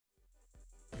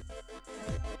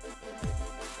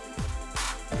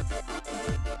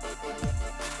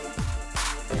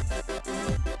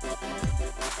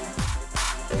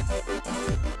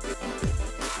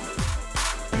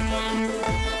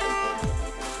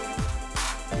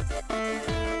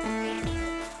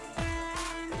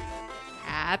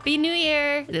Happy New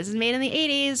Year. This is Made in the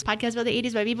 80s, podcast about the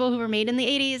 80s by people who were made in the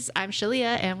 80s. I'm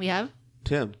Shalia, and we have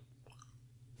Tim.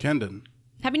 Kendon.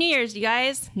 Happy New Year's, you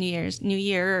guys. New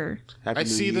Year. Happy I New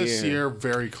see Year. this year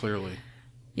very clearly.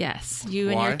 Yes, you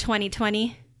and Why? your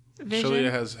 2020 vision. Shalia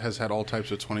has had all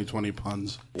types of 2020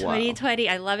 puns. 2020,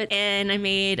 I love it. And I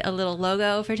made a little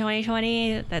logo for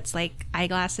 2020 that's like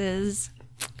eyeglasses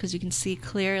because you can see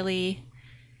clearly.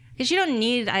 Because you don't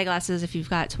need eyeglasses if you've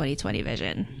got 2020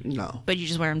 vision, No. but you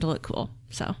just wear them to look cool.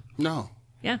 So, No.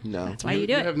 yeah, No. that's why you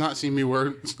do it. You have not seen me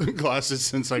wear glasses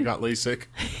since I got LASIK.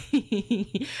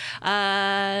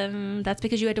 That's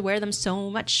because you had to wear them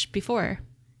so much before.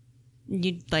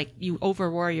 You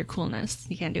overwore your coolness.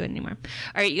 You can't do it anymore.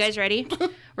 All right, you guys ready?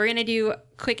 We're gonna do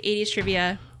quick 80s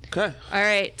trivia. Okay. All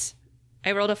right,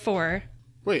 I rolled a 4.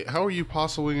 Wait, how are you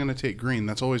possibly going to take green?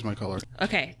 That's always my color.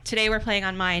 Okay, today we're playing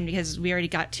on mine because we already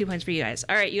got 2 points for you guys.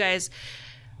 All right, you guys,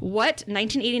 what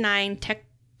 1989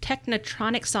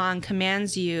 Technotronic song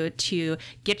commands you to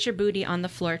get your booty on the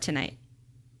floor tonight?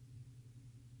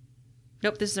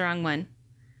 Nope, this is the wrong one.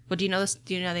 Well, do you know this?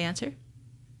 Do you know the answer?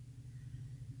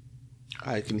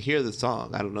 I can hear the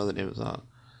song. I don't know the name of the song.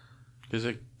 Is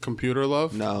it Computer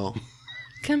Love? No.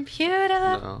 Computer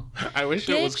love. No. I wish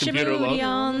it was Get your Computer booty Love.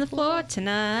 on the floor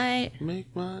tonight. Make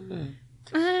my name.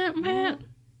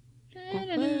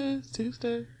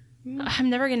 Tuesday. I'm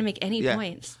never going to make any Yeah.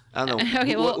 points. I don't know.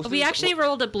 Okay, well, What's we the- actually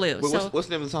rolled a blue. Wait, So what's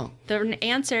the name of the song? the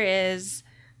answer is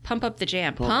Pump Up the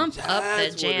Jam. Pump Up the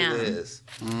That's what Jam. it is.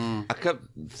 I kept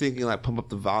thinking like Pump Up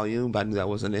the Volume, but I knew that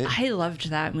wasn't it. I loved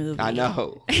that movie. I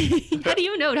know. How do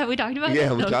you know? Have we talked about it?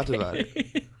 Yeah, we talked Okay. about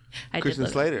it. I did Christian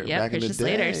love it. Slater, Yep, back in the Christian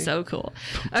Slater. day. So cool.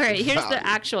 All right, here's Value. the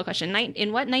actual question.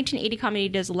 In what 1980 comedy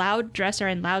does loud dresser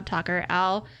and loud talker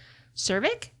Al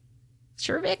Czervik,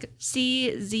 Czervik,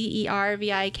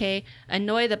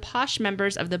 annoy the posh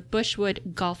members of the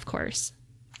Bushwood golf course?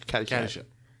 Caddyshack. Caddyshack.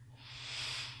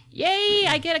 Yay!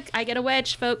 I get a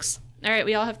wedge, folks. All right,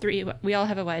 we all have 3. We all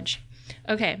have a wedge.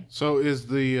 Okay. So is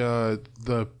the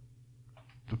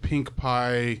pink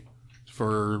pie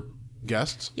for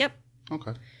guests? Yep.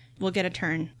 Okay. We'll get a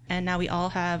turn, and now we all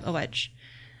have a wedge.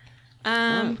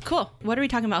 Cool. What are we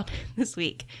talking about this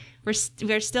week? We're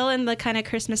still in the kind of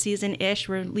Christmas season-ish.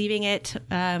 We're leaving it.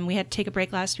 We had to take a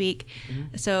break last week.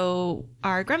 So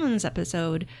our Gremlins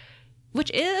episode, which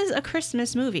is a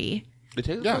Christmas movie. It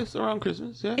takes Yeah. place around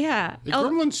Christmas, yeah? Yeah. The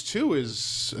Gremlins 2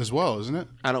 is as well, isn't it?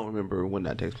 I don't remember when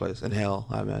that takes place. In hell,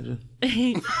 I imagine.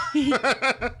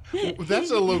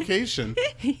 That's a location.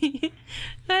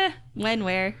 When,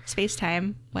 where, space,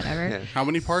 time, whatever. Yeah. How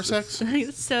many parsecs?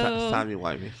 It's So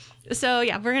timey-wimey.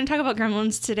 yeah, we're going to talk about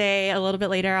Gremlins today a little bit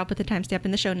later. I'll put the timestamp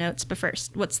in the show notes. But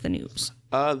first, what's the news?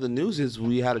 The news is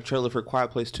we had a trailer for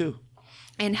Quiet Place 2.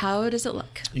 And how does it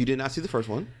look? You did not see the first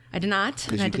one. I did not.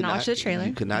 And I did not watch the trailer.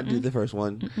 You could not do the first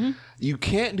one. You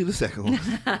can't do the second one.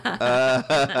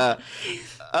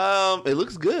 It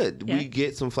looks good. Yeah. We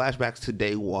get some flashbacks to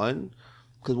day one.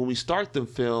 Because when we start the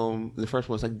film, the first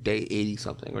one's like day 80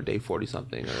 something or day 40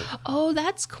 something. Oh,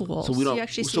 that's cool. So we don't you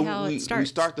actually see how it starts. We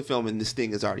start the film and this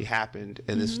thing has already happened,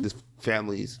 and this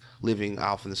family's living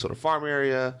off in this sort of farm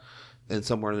area, and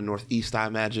somewhere in the northeast, I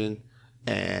imagine.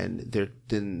 And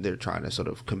they're trying to sort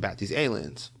of combat these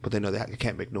aliens, but they know they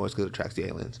can't make noise because it attracts the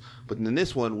aliens. But in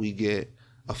this one, we get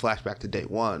a flashback to day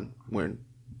one when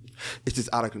it's just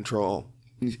out of control.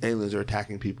 These aliens are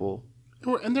attacking people.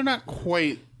 And they're not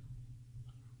quite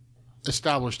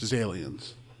established as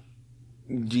aliens.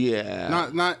 Yeah,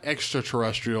 Not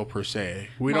extraterrestrial per se.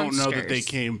 We don't know that they Monsters.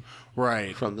 came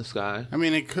right. from the sky. I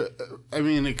mean, it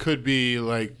could be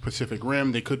like Pacific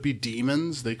Rim. They could be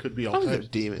demons. They could be I all don't think types.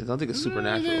 they're demons. I don't think it's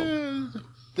supernatural.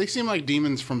 They seem like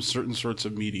demons from certain sorts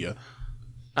of media.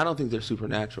 I don't think they're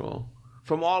supernatural.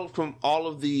 From all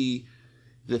of the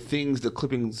things, the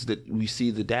clippings that we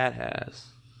see the dad has.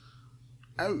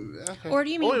 Okay. Or do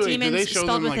you mean Wait, do they demons show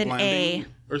spelled them, with like, an landing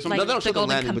A? or something? No, they don't the show them Golden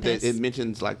landing, but Compass? it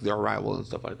mentions like their arrival and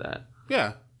stuff like that.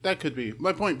 Yeah, that could be.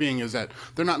 My point being is that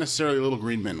they're not necessarily little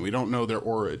green men. We don't know their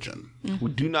origin.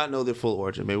 We do not know their full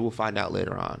origin. Maybe we'll find out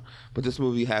later on. But this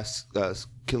movie has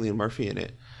Cillian Murphy in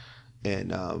it,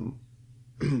 and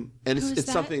Who's it's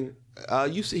that? something.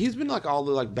 He's been like all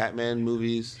the like Batman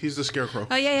movies. He's the Scarecrow.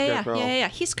 Oh yeah. Scarecrow.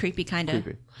 He's creepy, kind of.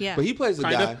 Creepy. Yeah. But he plays the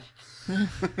Kinda. guy.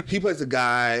 He plays the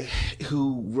guy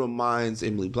who reminds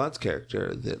Emily Blunt's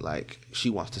character that like she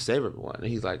wants to save everyone, and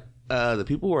he's like, the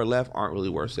people who are left aren't really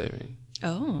worth saving.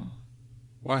 Oh.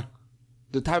 Why?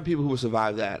 The type of people who will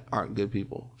survive that aren't good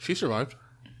people. She survived.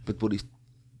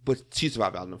 But she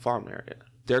survived out in the farm area.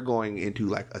 They're going into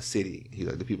like a city. He's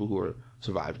like, the people who are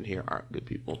surviving here aren't good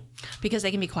people. Because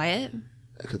they can be quiet.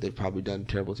 because they've probably done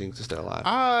terrible things to stay alive.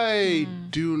 I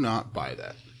do not buy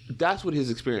that. That's what his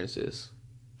experience is.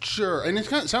 Sure, and it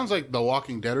kind of sounds like The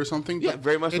Walking Dead or something. Yeah,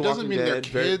 very much It The doesn't Walking mean their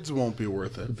Dead, kids won't be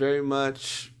worth it. Very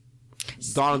much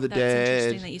Dawn of the That's Dead.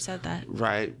 interesting that you said that.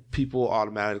 Right. People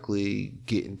automatically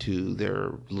get into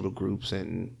their little groups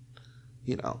and,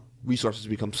 resources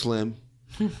become slim.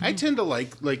 I tend to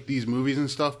like these movies and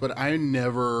stuff, but I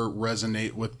never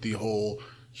resonate with the whole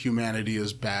humanity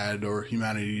is bad or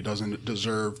humanity doesn't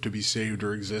deserve to be saved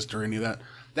or exist or any of that.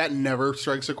 That never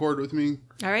strikes a chord with me.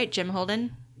 All right, Jim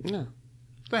Holden. Yeah.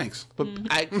 Thanks. But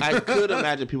I could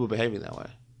imagine people behaving that way.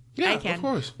 Yeah, I can. of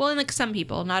course. Well, and like some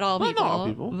people, not all Well, people. not all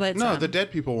people. But No, some. the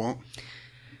dead people won't.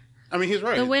 I mean, he's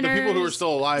right. The winners, people who are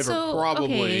still alive are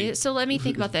probably... Okay, so let me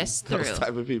think about this through. Those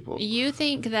type of people. You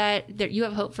think that you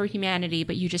have hope for humanity,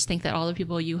 but you just think that all the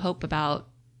people you hope about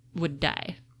would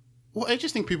die. Well, I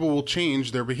just think people will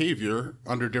change their behavior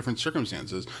under different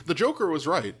circumstances. The Joker was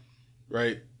right?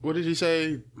 What did he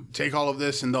say? Take all of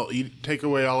this and take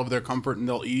away all of their comfort and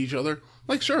they'll eat each other?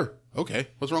 Like, sure. Okay.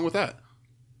 What's wrong with that?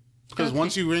 Because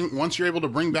once you're able to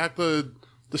bring back the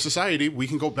society, we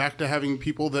can go back to having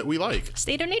people that we like.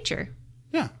 State of nature.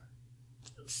 Yeah.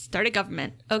 Start a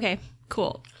government. Okay,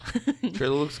 cool.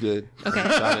 Trailer looks good. Okay.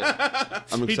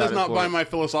 I'm excited. He does not for buy it. my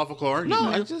philosophical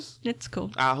argument. No, It's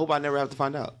cool. I hope I never have to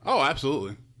find out. Oh,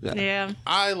 absolutely. Yeah.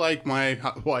 I like my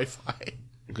Wi-Fi.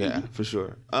 Yeah, for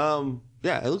sure.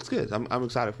 Yeah, it looks good. I'm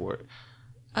excited for it.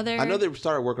 I know they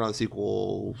started working on the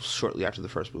sequel shortly after the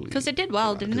first movie. Because it did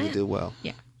well, didn't it? It did well.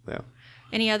 Yeah. Yeah.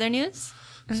 Any other news?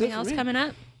 Anything for else me. coming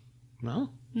up? No.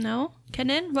 No?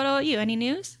 Kenan, what about you? Any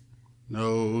news?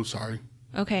 No, sorry.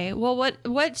 Okay. Well,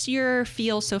 what's your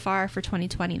feel so far for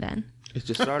 2020 then? It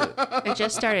just started. It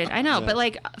just started. I know, but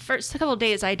like first couple of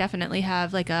days, I definitely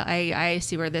have like I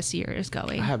see where this year is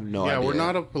going. I have no idea. Yeah, we're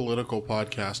not a political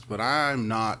podcast, but I'm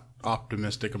not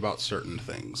optimistic about certain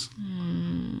things.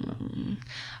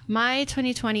 My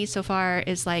 2020 so far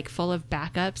is like full of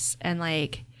backups and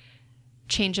like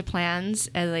change of plans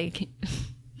and like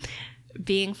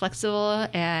being flexible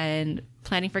and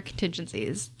planning for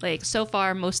contingencies. Like so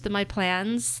far, most of my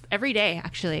plans every day,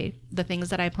 actually, the things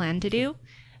that I plan to do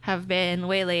have been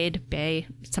waylaid by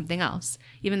something else.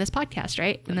 Even this podcast,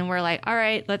 right? And then we're like, all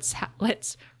right, let's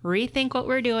rethink what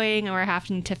we're doing, and we're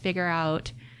having to figure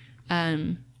out.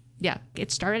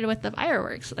 It started with the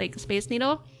fireworks. Like Space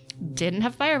Needle didn't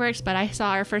have fireworks, but I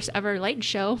saw our first ever light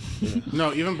show.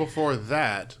 No, even before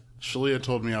that, Shalia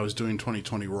told me I was doing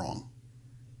 2020 wrong.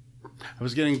 I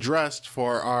was getting dressed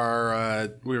for our,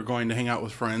 we were going to hang out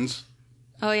with friends.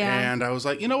 Oh yeah. And I was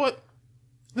like, you know what?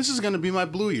 This is going to be my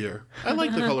blue year. I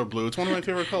like the color blue. It's one of my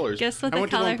favorite colors. Guess what I the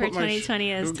went to go color and for put my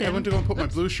 2020 is, I Tim? went to go and put my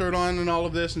blue shirt on and all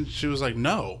of this, and she was like,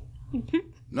 no.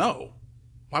 No.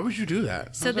 Why would you do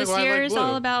that? So this year is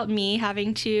all about me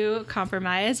having to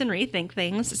compromise and rethink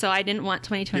things. So I didn't want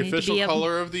 2020 the to official be a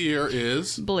color of the year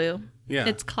is blue. Yeah.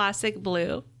 It's classic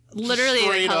blue. Literally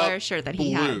Straight the color up shirt that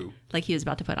he had, blue. like he was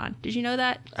about to put on. Did you know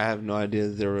that? I have no idea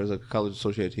that there was a color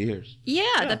associated to yours.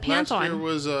 Yeah, the pants last year on.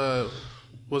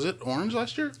 was it orange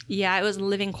last year? Yeah, it was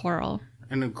living coral.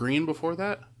 And then green before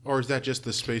that? Or is that just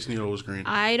the Space Needle was green?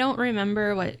 I don't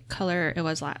remember what color it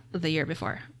was the year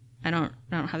before. I don't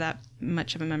have that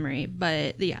much of a memory,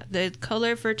 but yeah, the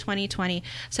color for 2020.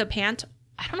 So I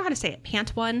don't know how to say it.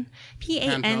 Pantone,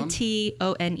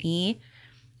 Pantone.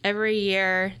 Every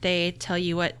year they tell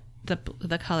you what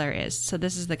the color is. So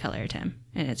this is the color, Tim,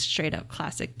 and it's straight up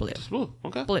classic blue. It's blue.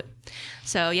 Okay. Blue.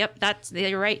 So yep,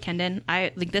 you're right, Kendon.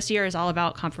 I like this year is all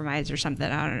about compromise or something.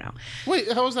 I don't know.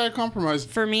 Wait, how is that a compromise?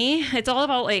 For me, it's all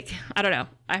about like I don't know.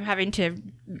 I'm having to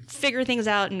figure things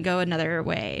out and go another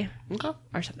way Okay.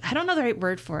 or something. I don't know the right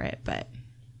word for it, but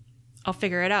I'll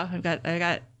figure it out. I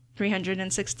got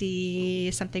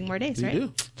 360 something more days, right? You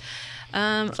do.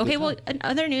 Okay, well, in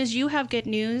other news, you have good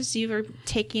news. You were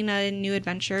taking a new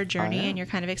adventure journey, I am. and you're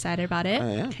kind of excited about it. I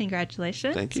am.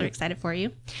 Congratulations. Thank So you. excited for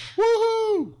you.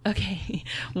 Woohoo! Okay.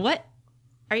 What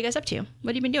are you guys up to? What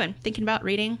have you been doing? Thinking about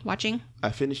reading, watching?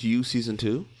 I finished You season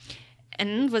 2.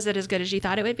 And was it as good as you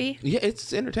thought it would be? Yeah,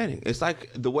 it's entertaining. It's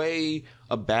like the way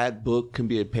a bad book can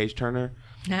be a page turner.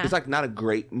 Nah. It's like not a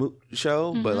great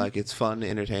show, but like it's fun,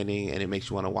 entertaining, and it makes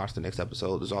you want to watch the next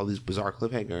episode. There's all these bizarre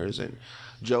cliffhangers, and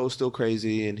Joe's still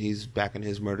crazy, and he's back in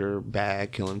his murder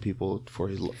bag, killing people for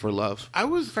love. I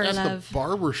was For at love. the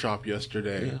barber shop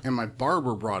yesterday, and my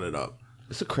barber brought it up.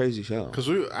 It's a crazy show. Because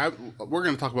we're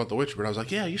going to talk about The Witcher, but I was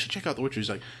like, yeah, you should check out The Witcher. He's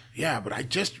like, yeah, but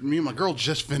me and my girl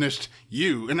just finished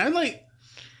You. And I'm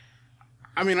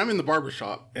in the barber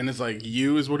shop, and it's like,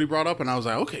 You is what he brought up, and I was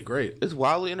like, okay, great. It's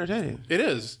wildly entertaining. It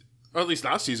is. Or at least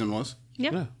last season was.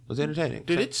 Yep. Yeah, it was entertaining.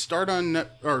 Did it start on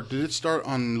did it start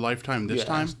on Lifetime this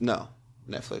time? No,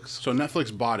 Netflix. So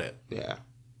Netflix bought it. Yeah.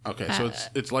 Okay, so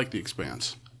it's like The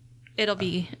Expanse. It'll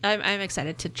be. I'm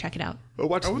excited to check it out. I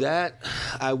watched that.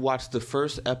 I watched the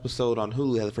first episode on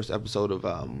Hulu. The first episode of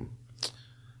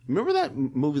remember that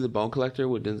movie, The Bone Collector,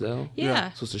 with Denzel?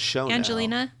 Yeah. So it's a show now.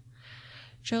 Angelina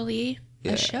Jolie.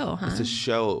 Yeah. A show, huh? It's a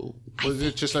show. Was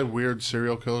it just a weird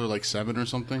serial killer like Seven or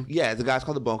something? Yeah, the guy's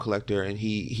called The Bone Collector, and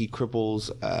he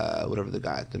cripples whatever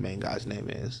the main guy's name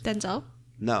is. Denzel.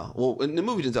 No, well, in the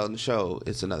movie Denzel, in the show,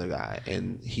 it's another guy,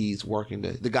 and he's working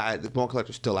the Bone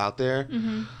Collector's still out there.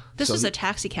 Mm-hmm. This was a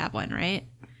taxi cab one, right?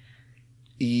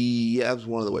 Yeah, that was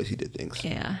one of the ways he did things.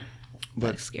 Yeah,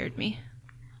 But- that scared me.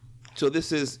 So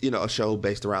this is, a show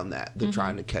based around that. They're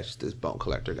trying to catch this bone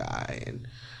collector guy, and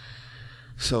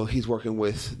so he's working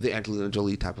with the Angelina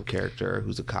Jolie type of character,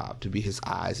 who's a cop, to be his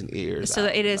eyes and ears. So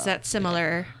it is that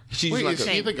similar. She's Wait, like is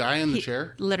he the guy in the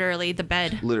chair? Literally the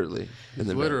bed. literally, in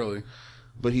the Literally.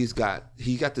 But he got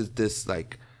this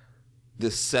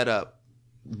setup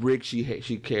rig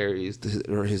she carries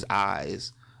or his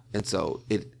eyes, and so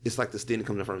it's like this thing that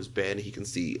comes in front of his bed, and he can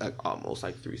see like almost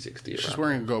like 360. She's around.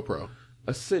 wearing a GoPro.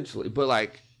 Essentially, but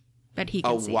like But he a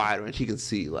can see. wide range. He can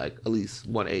see like at least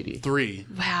 180. 3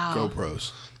 Wow.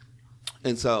 GoPros.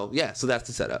 And so so that's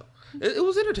the setup. It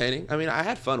was entertaining. I mean, I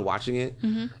had fun watching it.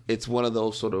 Mm-hmm. It's one of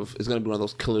those it's going to be one of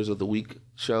those killers of the week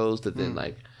shows that then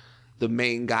like the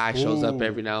main guy shows up Ooh.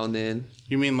 every now and then.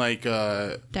 You mean like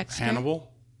Dexter?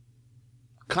 Hannibal?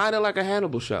 Kind of like a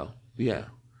Hannibal show. Yeah.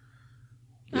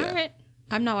 All right.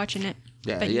 I'm not watching it.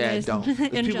 Yeah, But you guys don't. If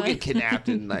people enjoy. get kidnapped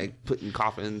and like put in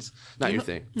coffins. Not your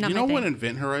thing. Not you my know thing. when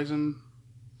Event Horizon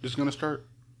is going to start?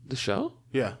 The show?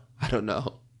 Yeah. I don't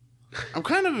know. I'm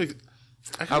kind of...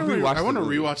 I rewatched want to the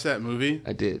movie. rewatch that movie.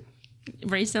 I did.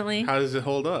 Recently. How does it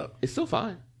hold up? It's still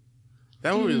fine.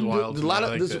 That movie is wild. There's a lot I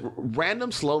of liked this it.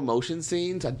 random slow motion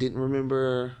scenes I didn't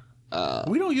remember.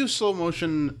 We don't use slow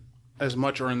motion as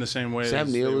much or in the same way. Sam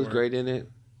as Neill they is were. great in it.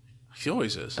 He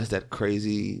always is. That's that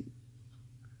crazy.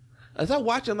 As I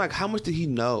watch, I'm like, how much did he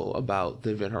know about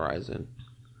the Event Horizon?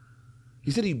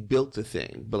 He said he built the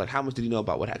thing, but like, how much did he know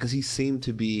about what happened? Because he seemed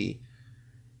to be.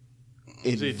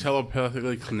 Is he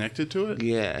telepathically connected to it?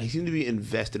 Yeah, he seemed to be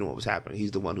invested in what was happening.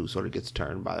 He's the one who sort of gets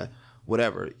turned by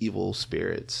whatever evil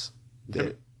spirits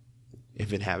that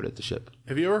have inhabited the ship.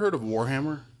 Have you ever heard of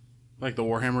Warhammer? Like the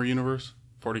Warhammer universe?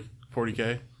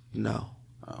 40K? No.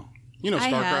 Oh. You know I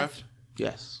StarCraft? have.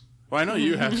 Yes. Well, I know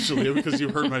you have, Julia, because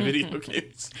you've heard my video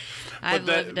games. I've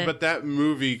lived it. But that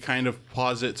movie kind of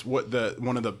posits what do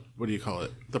you call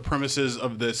it? The premises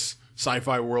of this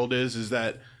sci-fi world is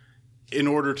that in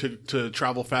order to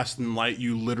travel faster than light,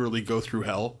 you literally go through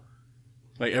hell.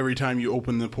 Like every time you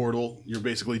open the portal, you're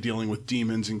basically dealing with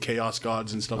demons and chaos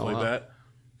gods and stuff like wow. that.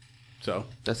 So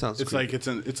That sounds it's creepy.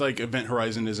 like it's like Event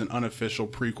Horizon is an unofficial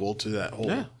prequel to that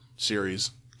whole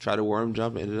series. Tried to worm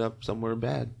jump, ended up somewhere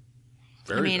bad.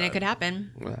 Very I mean, bad. it could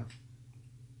happen. Yeah.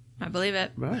 I believe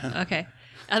it. Right. Okay.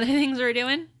 Other things we're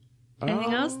doing?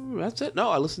 Anything else? That's it. No,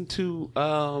 I listened to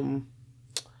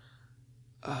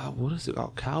what is it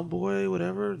called? Cowboy,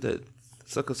 whatever. That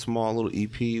it's like a small little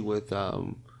EP with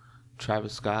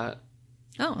Travis Scott.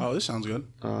 Oh. Oh, this sounds good.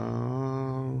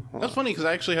 Hold That's on. funny because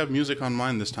I actually have music on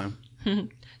mine this time.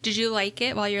 Did you like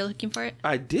it while you're looking for it?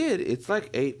 I did. It's like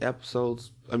 8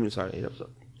 episodes. 8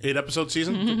 episodes. 8-episode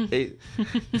season? 8.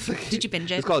 It's like, Did you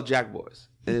binge it? It's called Jack Boys,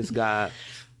 and it's got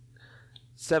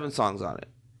 7 songs on it.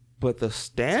 But the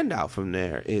standout from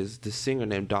there is the singer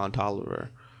named Don Toliver,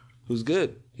 who's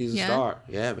good. He's a Yeah? star.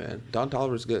 Yeah, man. Don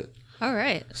Toliver's good. All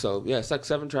right. So yeah, it's like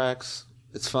 7 tracks.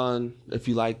 It's fun if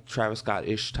you like Travis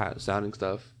Scott-ish sounding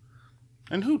stuff.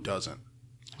 And who doesn't?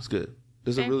 It's good.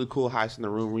 There's Okay. a really cool Heist in the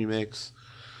Room remix.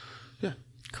 Yeah,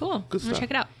 Cool. I'm Good gonna stuff.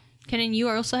 check it out. Kenan, you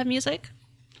also have music?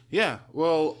 Yeah,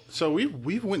 well, so we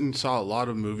went and saw a lot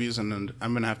of movies, and then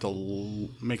I'm gonna have to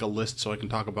make a list so I can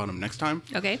talk about them next time.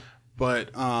 Okay. But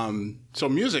so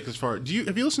music,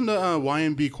 have you listened to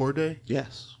YMB Corday?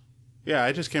 yes. Yeah,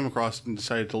 I just came across and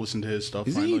decided to listen to his stuff.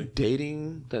 Isn't finally, he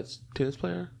dating that tennis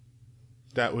player?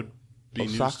 that would be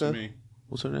news Osaka? to me.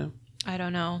 What's her name? I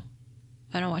don't know.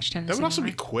 I don't watch tennis That would also be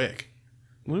anymore. quick.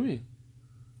 What do you mean?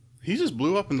 He just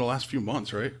blew up in the last few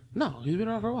months, right? No, he's been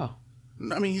around for a while.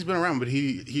 I mean, he's been around, but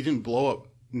he didn't blow up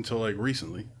until like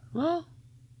recently. Well,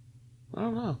 I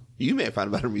don't know. You may have found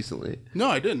about him recently. No,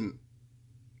 I didn't.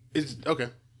 It's okay.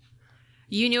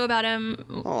 You knew about him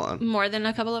Hold on. more than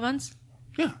a couple of months?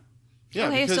 Yeah. Yeah.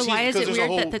 Okay, so because why is it there's a weird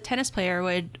whole- that the tennis player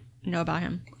would know about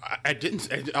him? I didn't.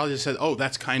 I just said, "Oh,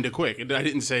 that's kind of quick." I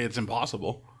didn't say it's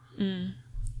impossible.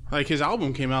 Like his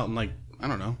album came out in like I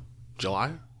don't know,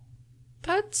 July.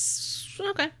 That's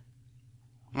okay.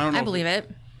 I don't know. I believe it.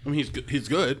 I mean, he's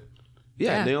good.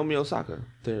 Yeah, Yeah. Naomi Osaka.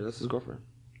 That's his girlfriend.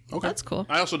 Okay. That's cool.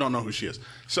 I also don't know who she is.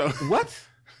 So What?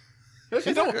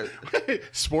 I don't.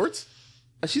 Sports?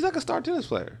 She's like a star tennis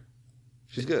player.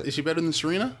 She's good. Is she better than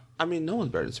Serena? I mean, no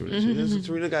one's better than Serena. Mm-hmm.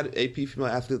 Serena got AP Female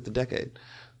Athlete of the Decade.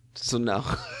 So no,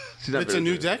 she's not It's a better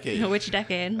new than decade. Which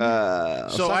decade?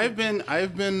 So I've been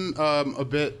a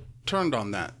bit turned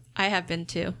on that. I have been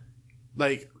too.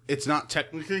 Like, it's not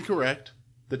technically correct.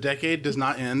 The decade does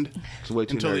not end It's way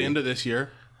too until the nerdy. end of this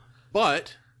year.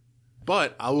 But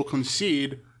I will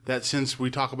concede that since we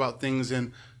talk about things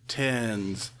in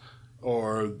tens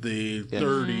or the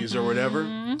 30s or whatever,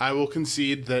 I will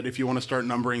concede that if you want to start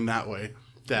numbering that way,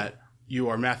 that you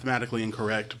are mathematically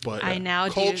incorrect, but I now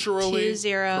do culturally 2-0,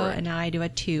 correct. and now I do a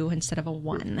 2 instead of a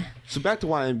 1. So back to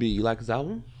YNB. You like his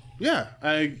album? Yeah,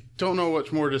 I don't know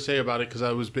much more to say about it because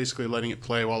I was basically letting it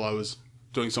play while I was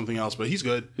doing something else. But he's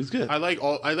good. He's good. I like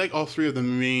all three of the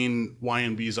main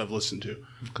YNBs I've listened to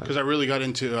because I really got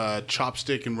into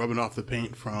Chopstick and Rubbing Off the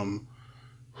Paint from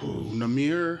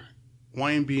Namir,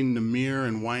 YNB Namir,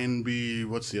 and YNB.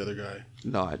 What's the other guy?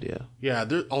 No idea. Yeah,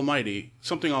 they're Almighty,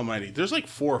 something Almighty. There's like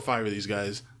 4 or 5 of these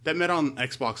guys that met on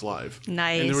Xbox Live.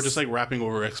 Nice. And they were just like rapping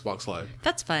over Xbox Live.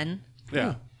 That's fun.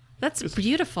 Yeah. That's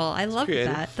beautiful. I love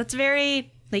creative. that. That's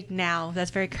very, like, now.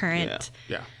 That's very current.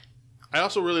 Yeah. I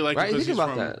also really like Right? because Think he's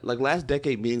about from that. Like last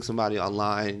decade, meeting somebody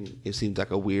online, it seems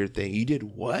like a weird thing. You did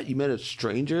what? You met a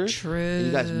stranger? True. And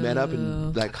you guys met up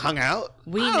and like hung out?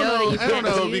 We I know don't that you I don't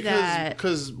can't know do that.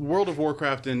 because World of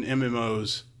Warcraft and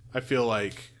MMOs, I feel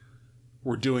like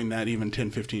we're doing that even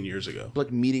 10, 15 years ago.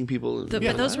 Like meeting people? But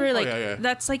those were like, yeah.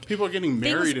 that's like, People are getting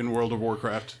married in World of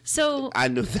Warcraft. so, I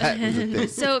knew that was a thing.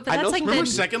 so, but I know that's like remember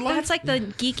the, Second Life? that's like the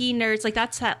geeky nerds, like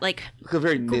that's that like Like a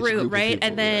very niche group, of right? people,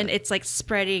 And then yeah. it's like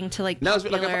spreading to like Now it's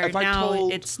popular. like if I now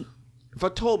told- it's If I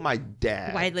told my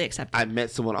dad widely accepted. I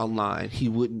met someone online, he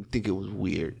wouldn't think it was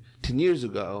weird. 10 years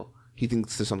ago, he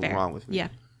thinks there's something Fair. wrong with me. Yeah.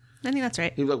 I think that's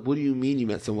right. He was like, "What do you mean you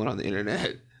met someone on the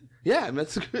internet?" Yeah, I met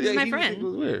some. Yeah, my he friend. It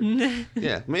was weird.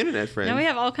 Yeah, my internet friend. Now we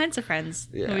have all kinds of friends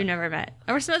Yeah. who we've never met.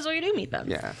 Or suppose we do meet them.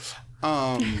 Yeah,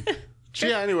 So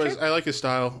yeah, anyways, I like his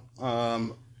style.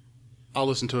 I'll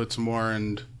listen to it some more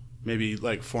and maybe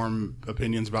like form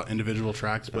opinions about individual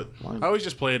tracks, but I always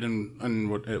just play it in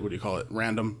what do you call it?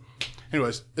 Random.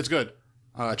 Anyways, it's good.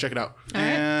 Check it out. All right.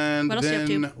 And What else you up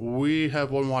then to? we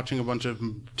have been watching a bunch of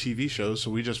TV shows,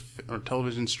 so or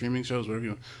television streaming shows, whatever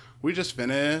you want. We just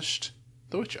finished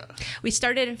The Witcher. We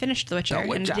started and finished The Witcher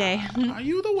in a day. Are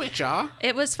you The Witcher?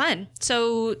 It was fun.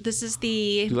 So this is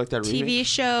the you like that TV remake?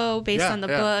 show based Yeah, on the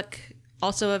yeah. book,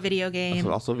 also a video game.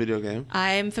 but also a video game.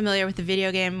 I'm familiar with the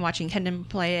video game, watching Kendon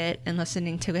play it and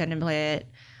listening to Kendon play it.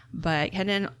 But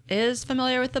Kendon is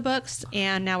familiar with the books,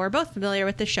 and now we're both familiar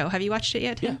with the show. Have you watched it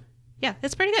yet, Tim? Yeah,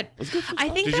 it's pretty good. It's good. I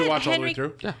think Did that you watch all the Henry, way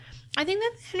through? Yeah, I think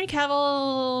that Henry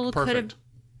Cavill could Perfect.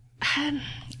 have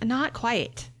not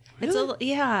quite. It's a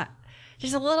yeah,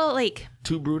 just a little like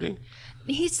too brooding.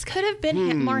 he could have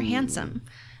been more handsome,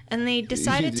 and they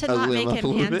decided to not ugly make him up him a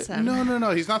little bit? handsome. No.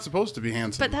 He's not supposed to be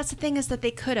handsome. But that's the thing is that they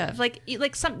could have like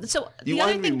some. So You the want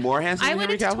other him to be thing, more handsome I than went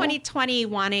Henry into Cavill? 2020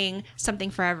 wanting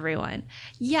something for everyone.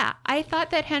 Yeah, I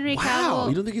thought that Henry Wow, Cavill.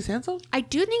 you don't think he's handsome? I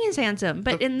do think he's handsome,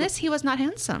 but in this he was not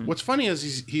handsome. What's funny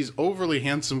is he's overly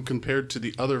handsome compared to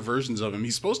the other versions of him.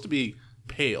 He's supposed to be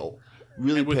pale,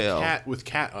 Really and with pale. with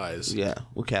cat eyes. Yeah,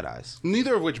 with cat eyes.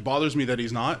 Neither of which bothers me that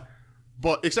he's not.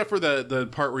 But except for the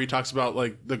part where he talks about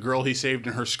like the girl he saved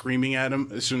and her screaming at him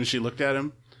as soon as she looked at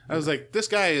him. I was like, this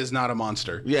guy is not a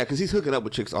monster. Yeah, because he's hooking up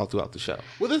with chicks all throughout the show.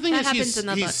 Well, the thing That is, happens in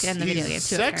the book he's and the video game, too,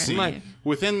 sexy apparently.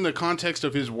 within the context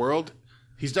of his world.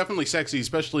 He's definitely sexy,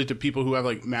 especially to people who have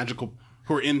like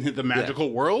who are in the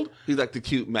magical world. He's like the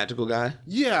cute magical guy.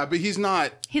 Yeah, but he's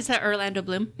not. He's that Orlando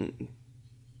Bloom.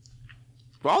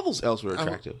 But all those elves were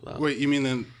attractive. though. Wait, you mean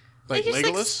then like He's like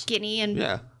Legolas? skinny and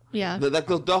Yeah. yeah.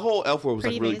 The whole elf world was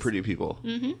Pretty like really face. pretty people.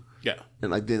 Yeah.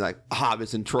 And like then like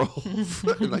hobbits and trolls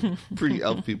and like pretty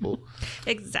elf people.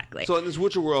 Exactly. So in this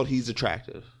Witcher world, he's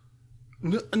attractive.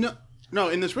 No.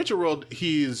 In this Witcher world,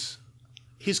 he's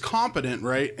competent,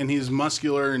 right? And he's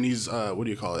muscular, and he's what do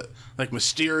you call it? Like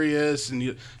mysterious,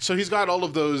 and so he's got all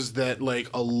of those that like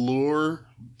allure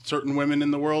certain women in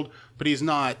the world, but he's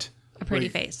not a pretty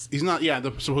like, face. He's not. Yeah,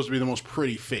 supposed to be the most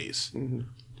pretty face.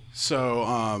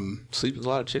 So Sleeps with a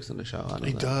lot of chicks in the show. I know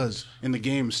he that. does in the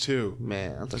games too.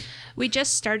 Man, I was like, We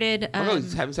just started. oh,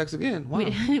 he's having sex again. Wow.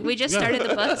 We just started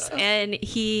the books, and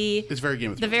It's very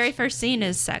Game of the Thrones. very first scene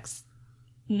is sex.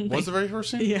 Was the very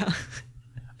first scene? Yeah.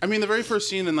 I mean, the very first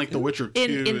scene in like The Witcher 2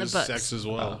 In the is books. sex as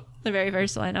well. The very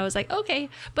first one. I was like, okay.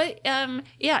 But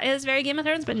yeah, it was very Game of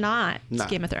Thrones, but not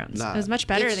Game of Thrones. It was much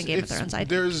better than Game of Thrones, I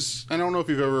think. I don't know if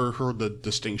you've ever heard the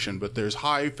distinction, but there's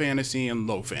high fantasy and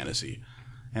low fantasy.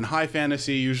 And high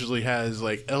fantasy usually has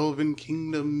like elven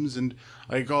kingdoms and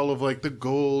like all of like the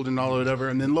gold and all whatever.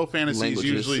 And then low fantasy is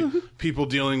usually people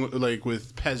dealing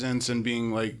with peasants and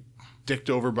being like dicked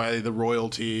over by the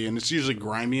royalty, and it's usually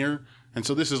grimier. And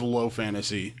so this is low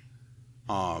fantasy.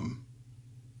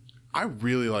 I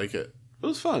really like it. It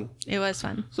was fun. It was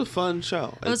fun. It's a fun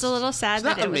show. It was a little sad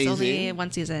that it was only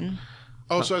one season.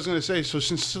 Oh, so I was going to say, so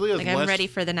since Celia's I'm ready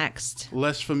for the next.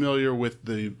 Less familiar with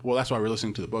well, that's why we're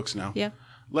listening to the books now. Yeah.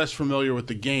 Less familiar with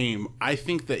the game, I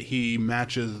think that he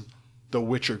matches the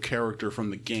Witcher character from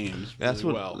the games That's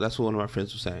really what well. That's what one of my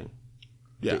friends was saying.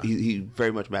 Yeah. He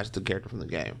very much matches the character from the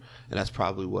game, and that's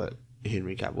probably what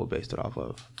Henry Cavill based it off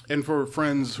of. And for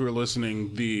friends who are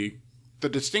listening, the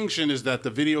distinction is that the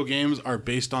video games are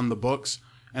based on the books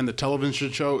and the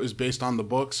television show is based on the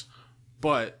books,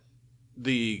 but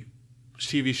the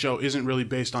TV show isn't really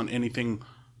based on anything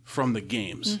from the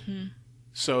games. Mm-hmm.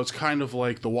 So it's kind of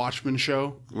like the Watchmen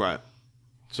show. Right.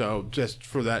 So just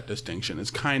for that distinction, it's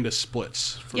kind of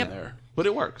splits from there. But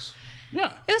it works.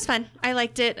 Yeah. It was fun. I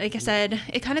liked it. Like I said,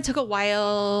 it kind of took a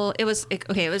while. It was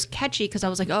catchy because I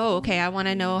was like, oh, okay, I want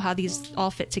to know how these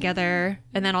all fit together.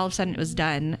 And then all of a sudden it was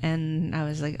done. And I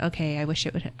was like, okay, I wish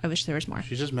there was more.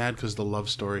 She's just mad because the love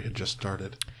story had just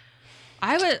started.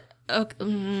 I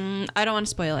don't want to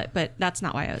spoil it, but that's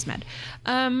not why I was mad.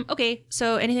 Okay,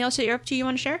 so anything else that you're up to you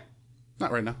want to share?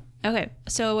 Not right now. Okay,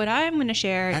 so what I'm going to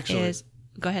share is...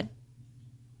 Go ahead.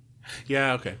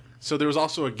 Yeah, okay. So there was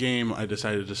also a game I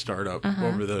decided to start up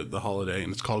over the holiday,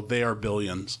 and it's called They Are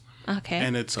Billions. Okay.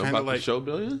 And it's So kind of about like... the show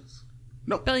Billions?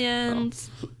 No. Billions.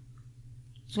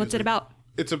 What's it about?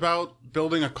 It's about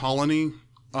building a colony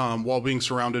while being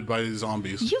surrounded by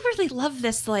zombies. You really love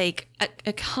this, like,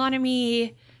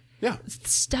 economy Yeah.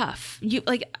 stuff. You,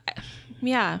 like,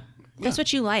 yeah. That's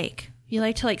what you like. You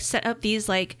like to, like, set up these,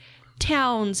 like,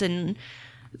 towns and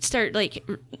start, like,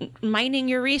 mining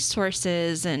your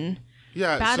resources and...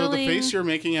 Yeah, so the face you're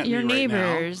making at me right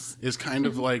neighbors. now is kind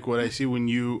of like what I see when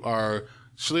you are...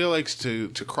 Shalia likes to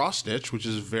cross-stitch, which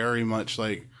is very much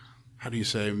like, how do you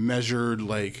say, measured,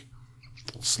 like,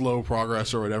 slow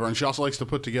progress or whatever. And she also likes to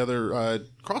put together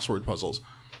crossword puzzles.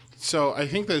 So I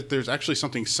think that there's actually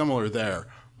something similar there,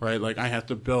 right? Like, I have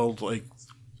to build, like,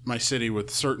 my city with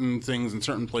certain things in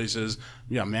certain places,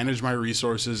 manage my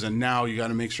resources, and now you got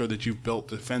to make sure that you've built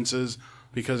defenses,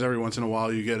 because every once in a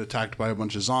while you get attacked by a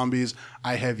bunch of zombies.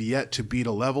 I have yet to beat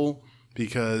a level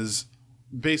because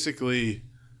basically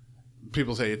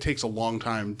people say it takes a long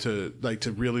time to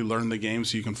really learn the game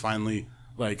so you can finally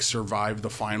like survive the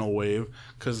final wave,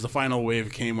 because the final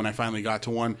wave came when I finally got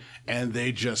to one and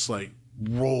they just like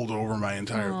rolled over my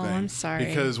entire thing. I'm sorry.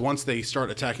 Because once they start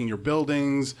attacking your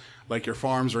buildings, like your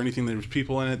farms or anything that there's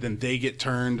people in it, then they get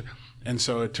turned. And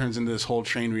so it turns into this whole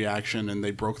chain reaction, and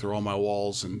they broke through all my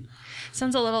walls. And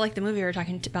sounds a little like the movie we were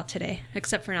talking about today,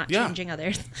 except for not changing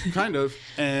others. Kind of.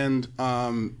 And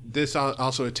this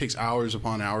also, it takes hours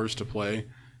upon hours to play.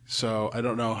 So I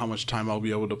don't know how much time I'll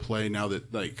be able to play now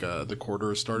that like the quarter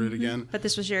has started again. But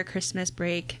this was your Christmas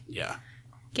break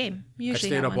game. You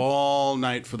usually I stayed up all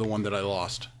night for the one that I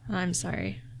lost. I'm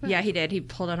sorry. Yeah, he did. He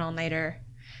pulled an all-nighter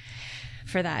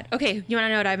for that. Okay, you want to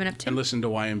know what I've been up to? And listen to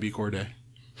YMB Corday.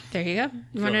 There you go.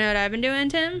 You want to know what I've been doing,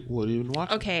 Tim? What have you been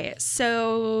watching? Okay,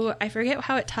 so I forget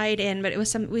how it tied in, but it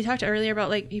was we talked earlier about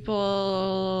like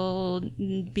people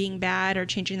being bad or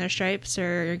changing their stripes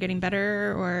or getting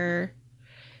better, or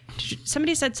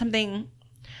somebody said something.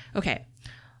 Okay.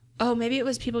 Oh, maybe it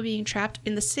was people being trapped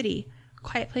in the city.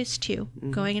 Quiet Place 2,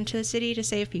 going into the city to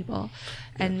save people.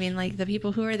 And I mean, like, the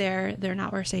people who are there, they're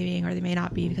not worth saving, or they may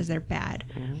not be because they're bad.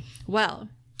 Well,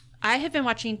 I have been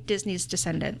watching Disney's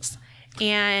Descendants.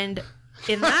 And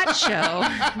in that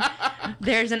show,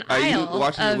 there's an aisle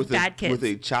of bad kids. With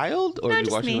a child? Or are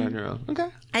you watching it on your own? Okay.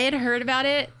 I had heard about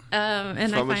it,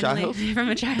 and from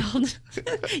a child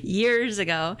years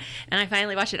ago, and I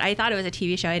finally watched it. I thought it was a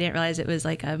TV show. I didn't realize it was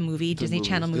like a movie, Disney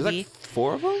Channel movie. There's like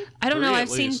 4 of them? I don't know. 3 I've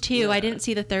seen 2. Yeah. I didn't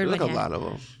see the third There's one like yet. a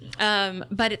lot of them.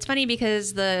 But it's funny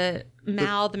because the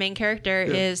main character,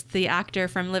 is the actor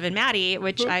from Liv and Maddie,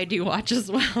 which I do watch as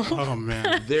well. Oh,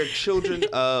 man. They're children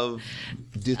of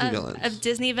Disney villains. Of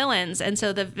Disney villains. And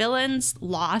so the villains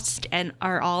lost and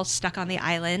are all stuck on the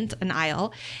island, an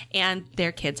isle, and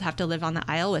their kids have to live on the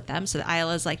isle with them. So the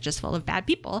isle is like just full of bad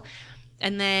people.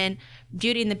 And then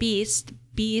Beauty and the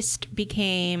Beast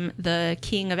became the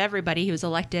king of everybody. He was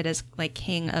elected as like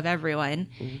king of everyone.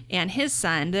 And his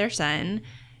son, their son,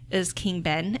 is King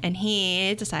Ben, and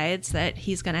he decides that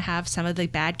he's going to have some of the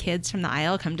bad kids from the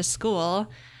Isle come to school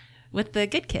with the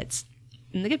good kids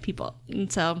and the good people.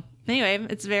 And so, anyway,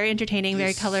 it's very entertaining,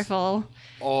 very colorful.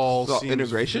 All So, seems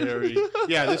integration?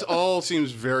 this all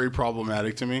seems very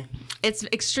problematic to me. It's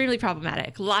extremely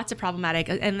problematic. Lots of problematic,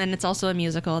 and then it's also a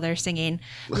musical. They're singing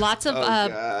lots of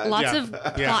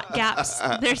plot gaps.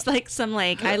 There's like some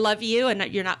like I love you,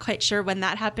 and you're not quite sure when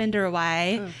that happened or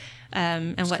why.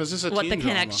 And what the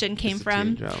connection came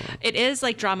from. It is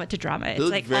like drama to drama. It's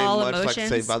like very all much emotions. like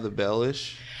Saved by the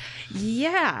Bell-ish.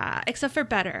 Yeah, except for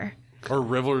better. Or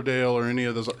Riverdale or any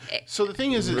of those. So the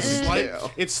thing is,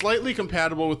 it's slightly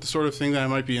compatible with the sort of thing that I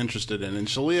might be interested in. And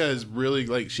Shalia is really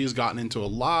like, she's gotten into a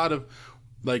lot of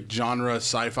like genre,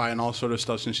 sci-fi, and all sort of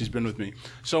stuff since she's been with me.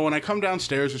 So when I come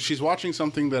downstairs, if she's watching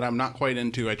something that I'm not quite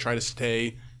into, I try to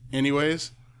stay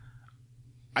anyways.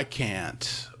 I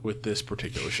can't with this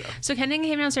particular show. So Kendon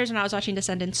came downstairs when I was watching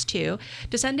Descendants 2.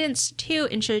 Descendants 2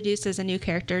 introduces a new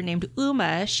character named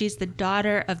Uma. She's the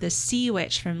daughter of the sea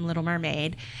witch from Little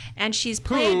Mermaid. And she's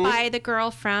played by the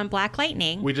girl from Black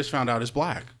Lightning. We just found out is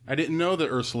black. I didn't know that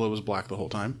Ursula was black the whole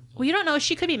time. Well, you don't know.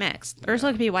 She could be mixed.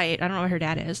 Ursula could be white. I don't know what her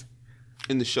dad is.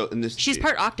 In the show, she's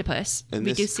part octopus.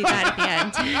 We do see that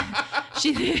at the end.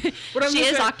 she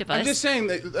is octopus. I'm just saying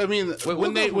that. I mean,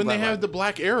 when they have the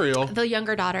black Ariel, the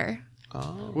younger daughter.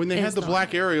 When they had the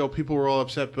black Ariel, people were all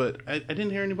upset, but I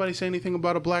didn't hear anybody say anything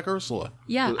about a black Ursula.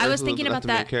 Yeah, I was thinking about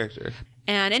that character.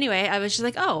 And anyway, I was just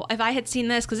like, oh, if I had seen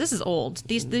this, because this is old.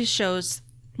 These shows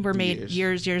were made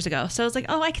years ago. So I was like,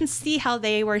 oh, I can see how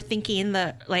they were thinking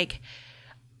that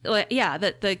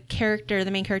the character, the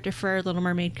main character for Little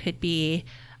Mermaid could be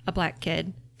a black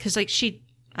kid. Because like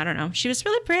I don't know, she was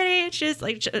really pretty. She was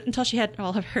like, until she had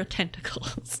all of her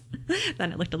tentacles.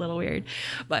 Then it looked a little weird.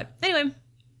 But anyway.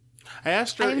 I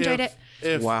asked her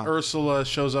if Ursula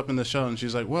shows up in the show, and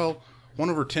she's like, well, one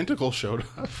of her tentacles showed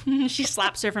up. She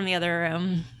slaps her from the other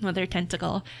room with her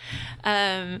tentacle.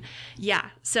 So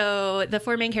the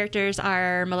four main characters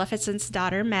are Maleficent's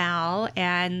daughter, Mal,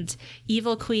 and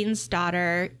Evil Queen's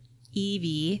daughter,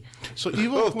 Evie. So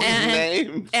Evil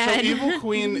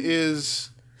Queen is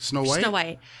Snow White? Snow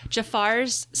White.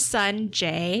 Jafar's son,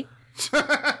 Jay.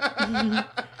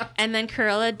 And then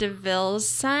Cruella de Vil's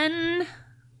son...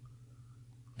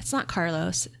 It's not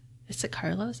Carlos. Is it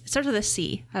Carlos? It starts with a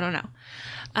C. I don't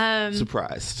know.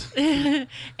 Surprised.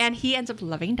 And he ends up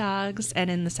loving dogs. And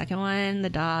in the second one,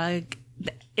 the dog,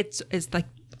 it's like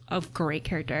a great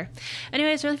character.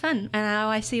 Anyway, it's really fun. And now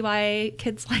I see why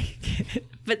kids like it.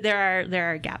 But there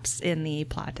are gaps in the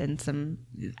plot and some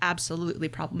absolutely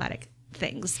problematic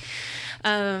things. So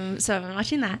I'm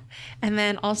watching that. And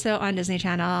then also on Disney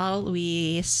Channel,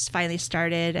 we finally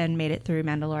started and made it through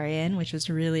Mandalorian, which was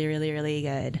really, really, really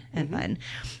good and fun.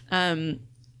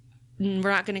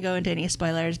 We're not going to go into any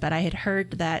spoilers, but I had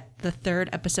heard that the third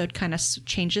episode kind of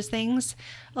changes things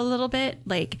a little bit.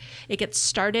 Like it gets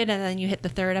started and then you hit the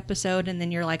third episode and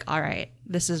then you're like, all right,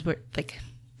 this is what like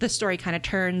the story kind of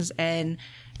turns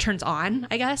on,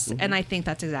 I guess. And I think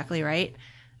that's exactly right.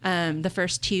 The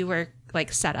first two were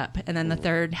like set up and then the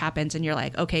third happens and you're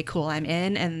like, okay, cool, I'm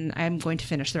in and I'm going to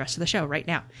finish the rest of the show right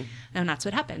now. And that's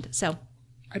what happened. So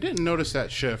I didn't notice that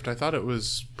shift. I thought it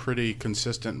was pretty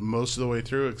consistent most of the way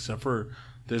through, except for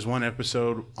there's one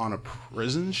episode on a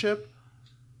prison ship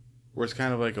where it's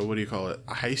kind of like a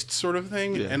heist sort of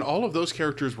thing. Yeah. And all of those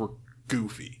characters were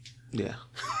goofy. Yeah.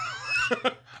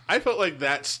 I felt like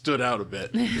that stood out a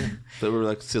bit. They were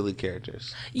like silly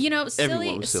characters. You know,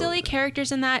 silly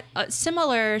characters in that,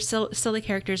 similar silly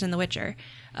characters in The Witcher.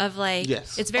 Of like,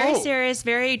 it's very serious,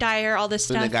 very dire, all this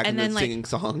stuff. And then like singing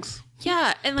songs.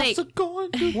 Yeah, and like, well,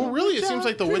 really, it seems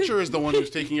like The Witcher is the one who's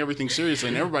taking everything seriously,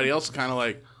 and everybody else is kind of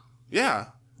like, yeah,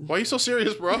 why are you so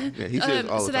serious, bro? Yeah, he's serious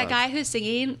all the time. So that guy who's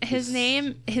singing, his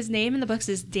name in the books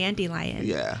is Dandelion.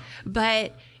 Yeah,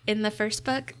 but in the first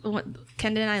book,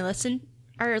 Kendon and I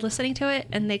are listening to it,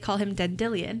 and they call him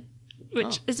Dandelion,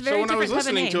 which is very different. So when I was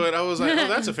listening to it, I was like, oh,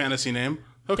 that's a fantasy name.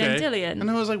 Okay. Dandelion. And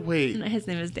I was like, wait. His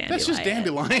name is Dandelion. That's just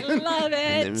Dandelion. I love it.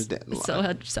 His name is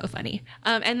Dandelion. So funny.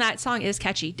 And that song is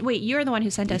catchy. Wait, you're the one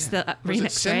who sent us the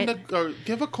remix, right?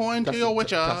 Give a coin to your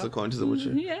witcher. Toss a coin to the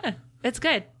witcher. Yeah. It's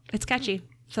good. It's catchy.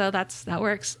 So that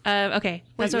works. Okay.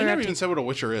 Wait, we never even said what a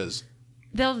witcher is.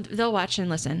 They'll watch and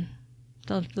listen.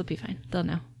 They'll be fine. They'll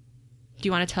know. Do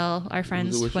you want to tell our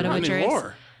friends what a witcher is?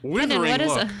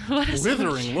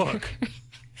 Withering look.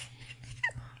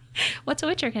 What's a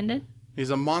witcher, Kendon? He's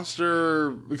a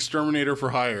monster exterminator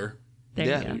for hire.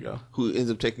 There you go. Who ends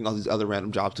up taking all these other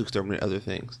random jobs to exterminate other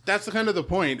things. That's the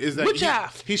point, is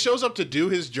that he shows up to do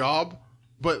his job,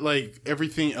 but like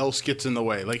everything else gets in the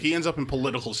way. Like he ends up in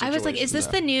political I situations. was like, is this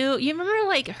the new? You remember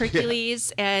like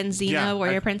Hercules and Xena, Yeah,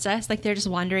 Warrior Princess? Like they're just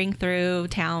wandering through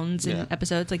towns and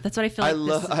episodes. Like that's what I feel like.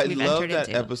 I we've love entered that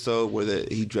into. episode where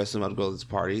he dressed him up to go to this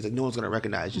party. He's like, no one's gonna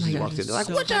recognize you. So he walks in. They're like,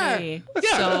 So what's funny. that?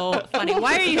 So funny.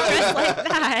 Why are you dressed like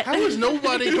that? How is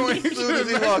nobody going As soon as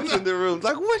he walks in the room, it's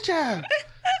like, what's that?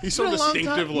 He's so Been a long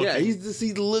distinctive time. looking. Yeah,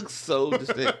 he looks so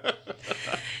distinct.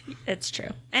 It's true.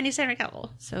 And he's Henry Cavill,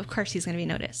 so of course he's going to be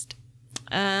noticed.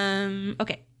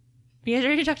 Okay. You guys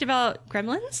already talked about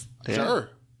Gremlins? Sure.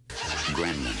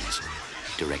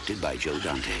 Gremlins, directed by Joe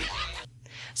Dante.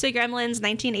 So Gremlins,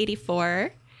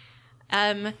 1984.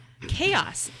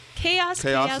 Chaos. Chaos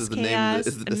Chaos is the name of the-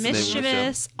 is the name of the show.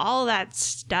 Mischievous, all that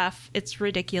stuff. It's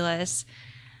ridiculous.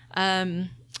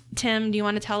 Tim, do you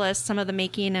want to tell us some of the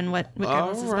making and what Gremlins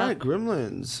All is right, about?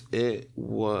 Gremlins. It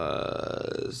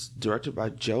was directed by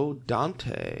Joe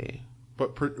Dante.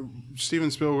 But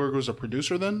Steven Spielberg was a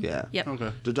producer then? Yeah. Yep.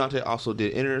 Okay. Joe Dante also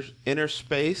did Inner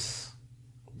Space,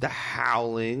 The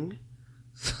Howling,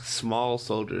 Small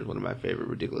Soldiers, one of my favorite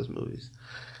ridiculous movies.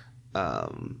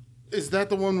 Is that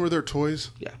the one where they're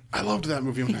toys? Yeah. I loved that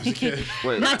movie when I was a kid.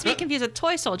 Wait, Not to be confused with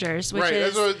Toy Soldiers, which Right,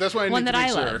 is that's why I one need that to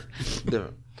make I sure. love.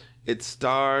 different. It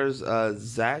stars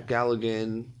Zach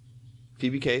Galligan,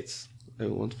 Phoebe Cates,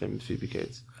 everyone's famous Phoebe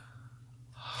Cates,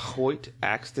 Hoyt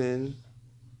Axton,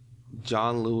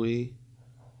 John Louis,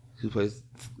 who plays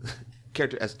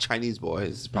character as Chinese boy.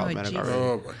 This is problematic Jesus. already.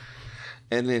 Oh boy.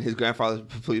 And then his grandfather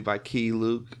played by Key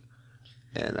Luke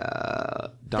and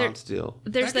Don Steele.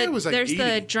 There's That guy was, like, the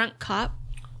 80. drunk cop.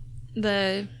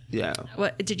 The Yeah.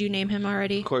 what did you name him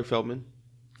already? Corey Feldman,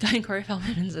 Corey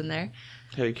Feldman's in there.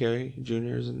 Harry Carey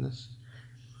Jr. is in this.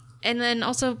 And then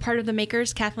also part of the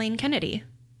makers, Kathleen Kennedy,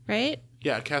 right?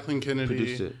 Yeah, Kathleen Kennedy.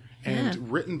 Produced it. And Yeah.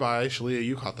 written by Shalia.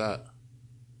 You caught that.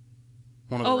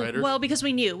 One of the Oh, writers. well, because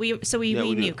we knew. We we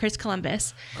knew knew. Chris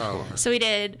Columbus. Oh. So we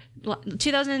did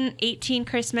 2018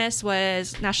 Christmas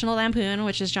was National Lampoon,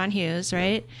 which is John Hughes,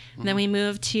 right? And then we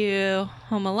moved to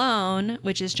Home Alone,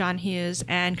 which is John Hughes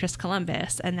and Chris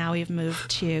Columbus. And now we've moved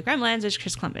to Gremlins, which is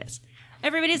Chris Columbus.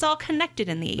 Everybody's all connected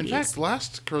in the 80s. In fact,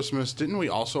 last Christmas, didn't we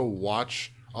also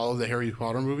watch all of the Harry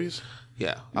Potter movies?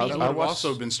 Yeah. That would I have watched,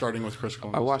 also been starting with Chris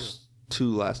Columbus. I watched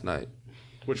 2 last night.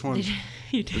 Which one?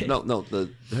 You did. No, the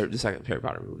second Harry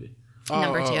Potter movie.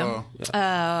 Number 2. With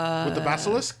the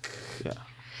basilisk? Yeah.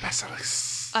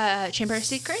 Basilisk. Chamber of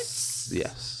Secrets.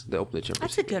 Yes. They opened the chamber.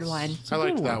 That's a good one. I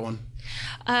liked that one.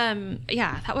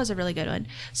 Yeah, that was a really good one.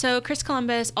 So Chris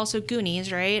Columbus, also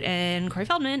Goonies, right? And Corey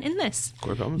Feldman in this.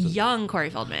 Corey Feldman's in- Young Corey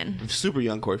Feldman. super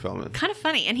young Corey Feldman. Kind of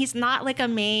funny. And he's not like a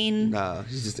main. Nah,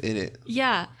 he's just in it.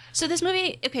 Yeah. So this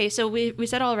movie, okay, so we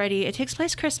said already, it takes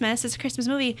place Christmas. It's a Christmas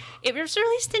movie. It was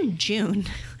released in June.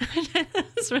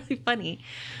 It's really funny.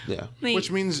 Yeah. Like,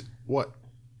 Which means what?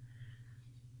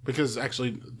 Because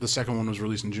actually, the second one was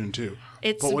released in June too.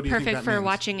 it's But what do you think perfect that for means?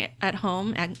 watching it at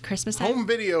home at Christmas time. Home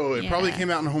video. It probably Yeah.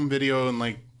 came out in home video in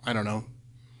like, I don't know,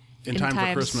 in time for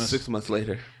times. Christmas. 6 months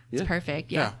later. It's Yeah.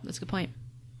 perfect. Yeah, Yeah. that's a good point.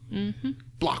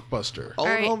 Blockbuster. All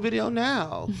right. home video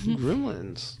now.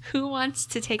 Gremlins. Who wants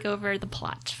to take over the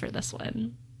plot for this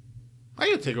one? I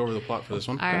could take over the plot for this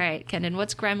one. All right, Kenan,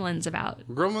 what's Gremlins about?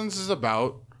 Gremlins is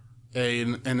about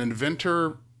an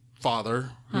inventor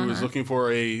father who is looking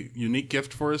for a unique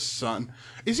gift for his son.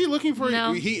 Is he looking for?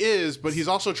 No. He is, but he's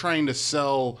also trying to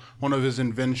sell one of his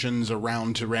inventions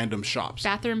around to random shops.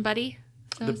 Bathroom Buddy?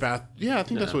 The bath. Yeah, I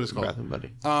think that's what it's called. Bath and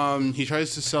Buddy. He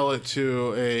tries to sell it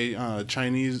to a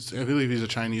Chinese. I believe he's a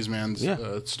Chinese man's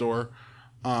store.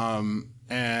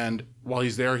 And while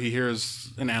he's there, he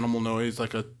hears an animal noise,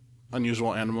 like a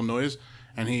unusual animal noise,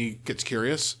 and he gets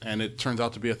curious. And it turns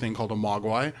out to be a thing called a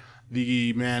mogwai.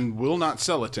 The man will not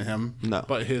sell it to him. No.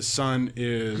 But his son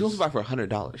is. He wants to buy for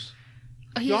 $100.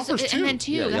 He offers two. And then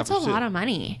two. Yeah, he That's a offers two. lot of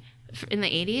money. In the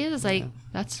 80s, like,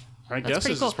 that's I that's guess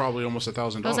pretty this cool. is probably almost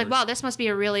 $1,000. I was like, wow, this must be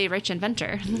a really rich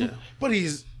inventor. But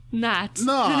he's Not.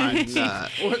 not.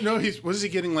 Not. What, no, what is he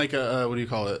getting? Like a what do you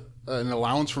call it? An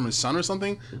allowance from his son or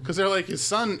something? Because they're like his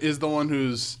son is the one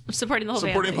who's Supporting the whole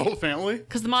supporting the family. whole family.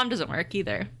 Because the mom doesn't work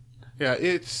either. Yeah,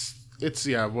 it's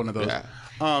one of those. Yeah.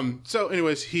 So,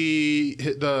 anyways,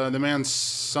 the man's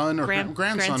son or grandson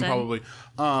grandson. probably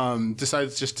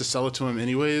decides just to sell it to him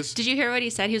anyways. Did you hear what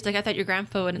he said? He was like, I thought your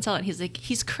grandpa wouldn't sell it. He's like,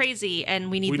 he's crazy and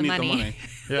we need, We the, need money. the money.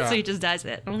 Yeah. So he just does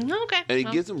it. I'm like, okay. And he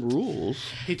well, gives him rules.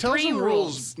 He tells 3 him rules.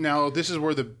 rules. Now, this is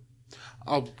where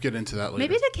I'll get into that later.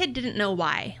 maybe the kid didn't know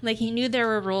why. Like, he knew there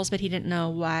were rules, but he didn't know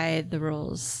why the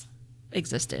rules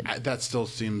existed. That still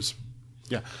seems.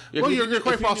 Yeah. Yeah, Well, 'cause you're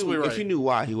quite if he possibly knew, right. If he knew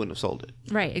why, he wouldn't have sold it.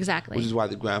 Right, exactly. Which is why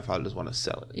the grandfather doesn't want to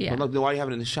sell it. Yeah. But look, then why do you have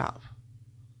it in the shop?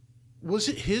 Was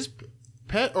it his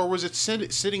pet or was it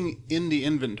sitting in the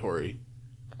inventory?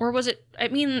 Or was it? I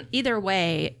mean, either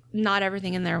way, not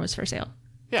everything in there was for sale.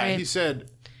 Yeah, right? he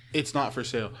said it's not for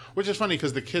sale, which is funny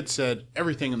because the kid said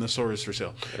everything in the store is for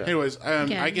sale. Yeah. Anyways,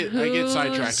 I get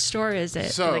sidetracked. Whose store is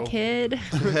it? So, the kid.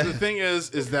 The thing is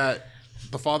that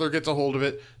the father gets a hold of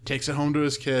it, takes it home to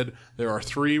his kid. There are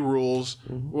 3 rules.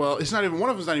 Mm-hmm. Well, it's not even one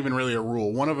of them's not even really a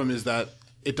rule. One of them is that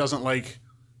it doesn't like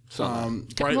bright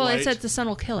well, light. it said the sun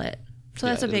will kill it, so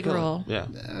that's a big rule. Yeah.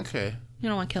 Okay. You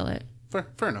don't want to kill it.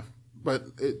 Fair enough. But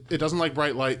it doesn't like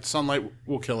bright light. Sunlight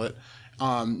will kill it.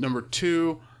 Number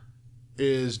 2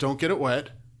 is don't get it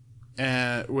wet.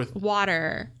 And with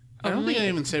water. I don't think they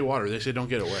even say water. They say don't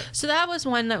get it wet. So that was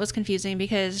one that was confusing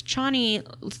because Chani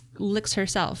licks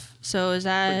herself. So is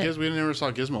that... We never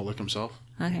saw Gizmo lick himself.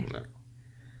 Okay. No.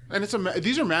 And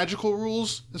these are magical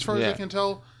rules as far as I can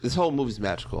tell. This whole movie's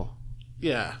magical.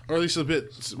 Yeah, or at least a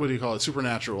bit, what do you call it,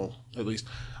 supernatural, at least.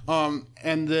 And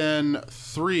then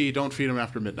 3, don't feed them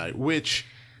after midnight, which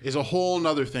is a whole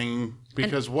nother thing,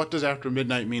 because what does after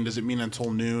midnight mean? Does it mean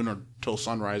until noon or till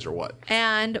sunrise or what?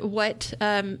 And what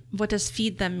does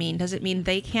feed them mean? Does it mean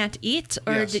they can't eat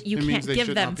or Yes, that you it means can't they give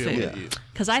should them not be able food? to eat.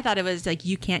 Because I thought it was like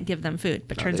you can't give them food,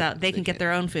 but turns out they can get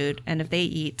their own food, and if they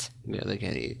eat... Yeah, they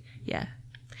can't eat. Yeah.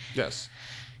 Yes.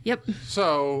 Yep.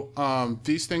 So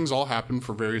these things all happen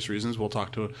for various reasons. We'll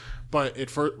talk to it. But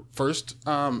first,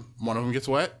 one of them gets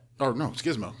wet. Or no, it's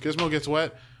Gizmo. Gizmo gets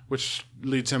wet, which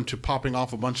leads him to popping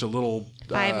off a bunch of little...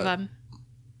 5 of them.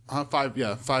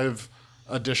 5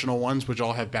 additional ones, which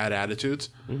all have bad attitudes.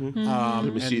 Mm-hmm.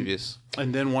 They're mischievous.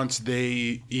 And then once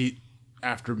they eat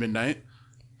after midnight,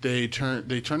 they turn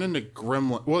into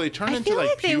gremlin. Well, they turn into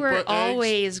like they were pupa eggs.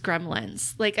 always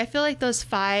gremlins. Like I feel like those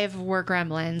 5 were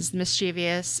gremlins,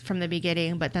 mischievous from the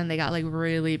beginning, but then they got like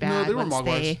really bad. No, they were once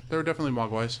mogwais. They were definitely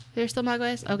mogwais. They're still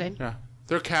mogwais? Okay. Yeah,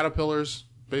 they're caterpillars,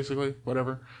 basically.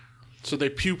 Whatever. So they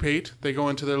pupate. They go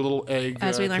into their little egg.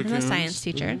 As we learned from the cocoons. science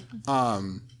teacher.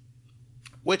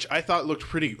 Which I thought looked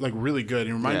pretty, like, really good.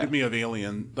 It reminded me of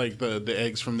Alien, like the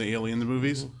eggs from the Alien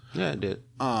movies. Yeah, it did.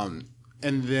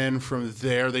 And then from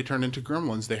there, they turn into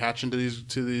gremlins. They hatch into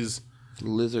these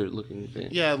lizard-looking thing.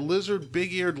 Yeah,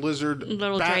 big-eared lizard,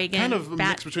 little bat, dragon, kind of a bat.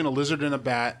 mix between a lizard and a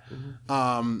bat.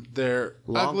 They're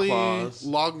Long ugly, claws.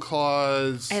 long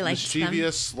claws, I liked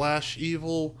mischievous /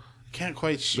 evil. Can't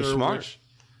quite sure. They're smart. Which.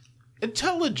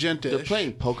 Intelligent-ish. They're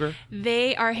playing poker.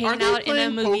 They are hanging they out in a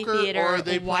playing movie poker, theater or are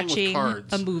they playing with watching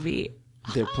cards? a movie.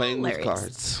 They're playing with Hilarious.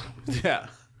 cards. Yeah.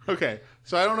 Okay.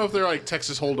 So I don't know if they're like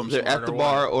Texas Hold'em. They're smart at the or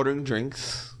bar what. ordering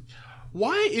drinks.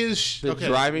 Why is she, They're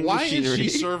driving Why is machinery. she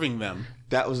serving them?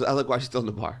 I look why she's still in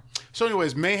the bar. So,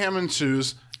 anyways, mayhem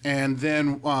ensues, and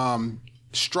then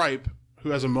Stripe,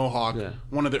 who has a mohawk,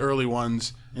 one of the early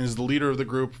ones, and is the leader of the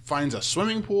group, finds a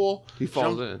swimming pool. He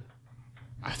falls in.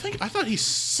 I thought he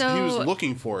was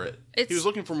looking for it. He was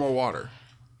looking for more water.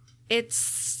 I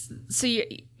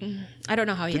don't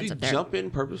know how he Did ends he up there. jump in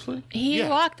purposely? He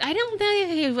walked. I don't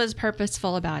think he was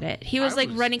purposeful about it. He was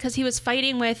running because he was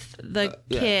fighting with the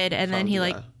kid, and then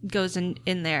he goes in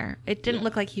there. It didn't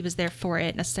look like he was there for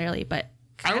it necessarily, but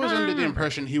I was under the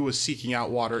impression he was seeking out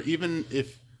water, even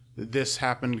if this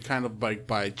happened kind of like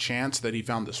by chance that he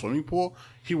found the swimming pool.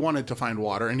 He wanted to find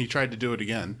water, and he tried to do it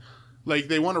again. Like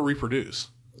they want to reproduce.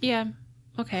 yeah,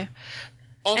 okay.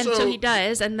 Also, And so he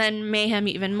does, and then mayhem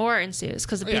even more ensues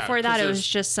because before that it was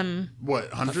just some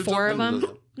hundreds 4 of of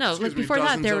them. No, Excuse like me, before that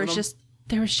dozens there of was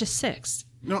them? just 6.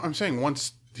 No, I'm saying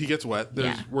once he gets wet,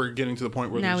 we're getting to the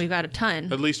point where Now there's we've got a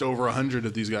ton. at least over 100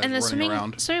 of these guys And the running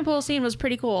around. swimming pool scene was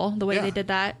pretty cool. The way Yeah. they did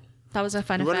that was a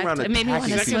fun Running effect. around It made me want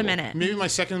to attacking swim people. in it. Maybe my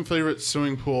second favorite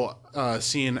swimming pool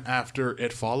scene after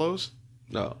It Follows.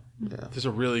 No. Yeah. There's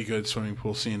a really good swimming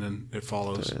pool scene in It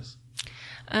Follows. There is.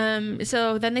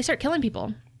 So then they start killing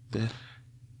people. Yeah.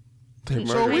 They're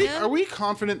So murdering. are we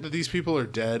confident that these people are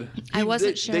dead? I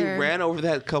wasn't sure. They ran over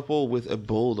that couple with a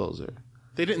bulldozer.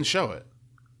 They didn't show it.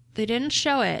 They didn't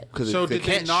show it. Because So they did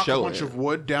they can't knock a show bunch it. of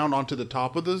wood down onto the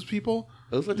top of those people?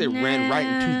 It looks like they ran right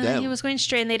into them. He was going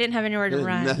straight, and they didn't have anywhere to There's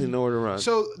run. nothing nowhere to run.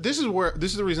 So this is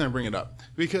the reason I bring it up,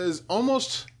 because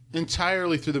almost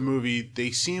entirely through the movie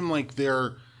they seem like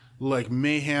they're like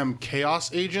mayhem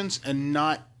chaos agents and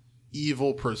not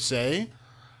evil per se.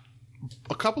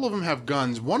 A couple of them have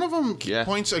guns. One of them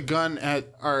points a gun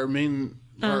at our main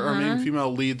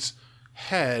female lead's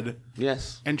head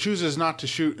Yes. and chooses not to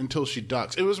shoot until she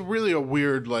ducks. It was really a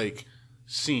weird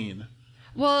scene.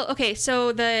 Well, okay,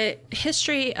 so the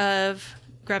history of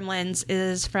gremlins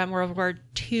is from World War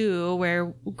II,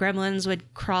 where gremlins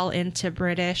would crawl into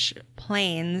British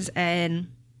planes and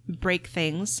break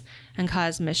things and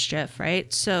cause mischief,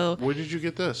 right? So Where did you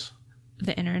get this?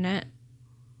 the internet.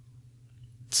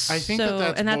 I think so,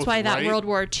 that's and that's both why that right. World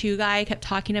War II guy kept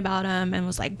talking about them and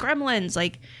was like, gremlins,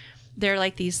 like they're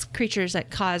like these creatures that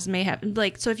cause mayhem.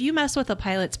 Like, so if you mess with a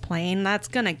pilot's plane, that's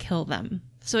gonna kill them.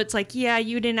 So it's like, yeah,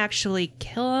 you didn't actually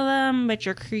kill them, but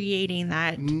you're creating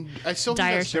that I still think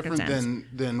dire that's different circumstance.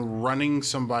 than running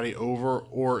somebody over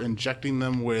or injecting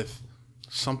them with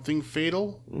something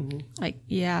fatal. Like,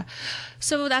 yeah.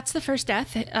 So that's the first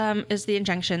death, is the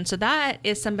injection. So that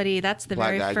is somebody, that's the Black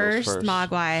very guy goes first first.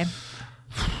 Mogwai.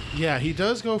 Yeah, he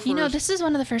does go first. You know, this is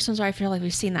one of the first ones where I feel like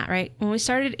we've seen that, right? When we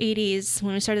started 80s,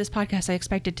 when we started this podcast, I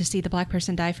expected to see the black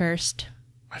person die first.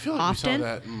 I feel like often. we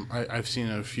saw that. I've seen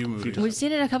it a few movies. We've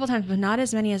seen it a couple times, but not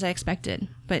as many as I expected.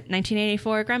 But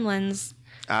 1984 Gremlins,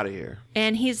 Out of here.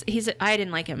 and he's I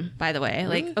didn't like him, by the way.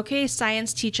 Like, okay,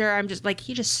 science teacher, I'm just like,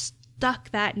 he just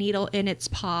stuck that needle in its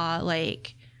paw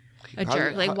like a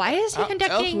jerk. Like, why is he conducting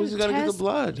How else was he gonna get the tests?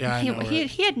 blood? Yeah, I know, he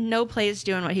right? had no place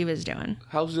doing what he was doing.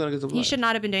 How was he gonna get the blood? He should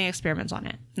not have been doing experiments on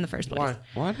it in the first place. Why?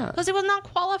 Why not? Because he was not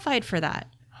qualified for that.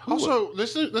 Also,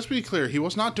 let's be clear. He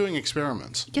was not doing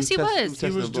experiments. Yes, he Who tested- was. who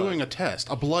He was the blood? doing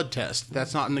a blood test.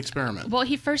 That's not an experiment. Well,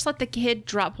 he first let the kid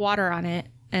drop water on it,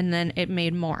 and then it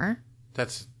made more.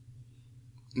 That's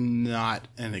not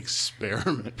an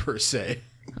experiment per se.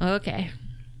 Okay.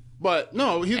 But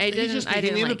no, he didn't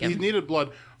like him. he needed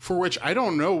blood, for which I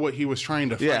don't know what he was trying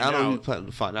to find Yeah, I don't out. even plan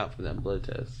to find out from that blood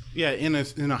test. Yeah, in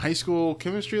a high school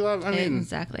chemistry lab. I mean,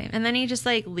 Exactly. And then he just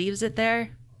like leaves it there.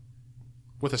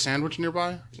 with a sandwich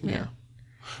nearby. Yeah.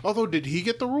 Although, did he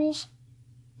get the rules?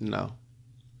 No,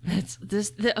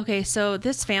 Okay, so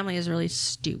this family is really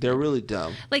stupid. they're really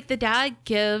dumb. Like the dad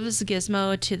gives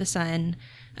Gizmo to the son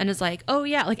and is like, oh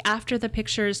yeah, like after the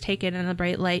picture is taken and the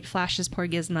bright light flashes poor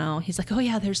Gizmo, he's like, oh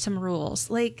yeah, there's some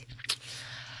rules. Like,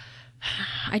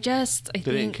 I They think,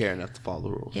 didn't care enough to follow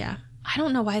the rules. yeah. I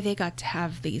don't know why they got to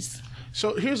have these.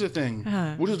 So here's the thing.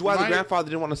 Which is why My- the grandfather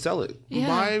didn't want to sell it. Yeah.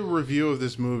 My review of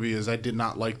this movie is I did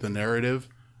not like the narrative,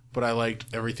 but I liked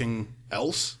everything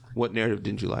else. What narrative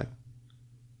didn't you like?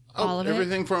 All of it?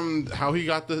 Everything from how he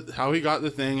got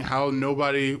the thing, how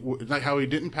nobody like how he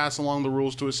didn't pass along the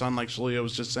rules to his son, like Shalia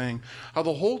was just saying. How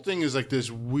the whole thing is like this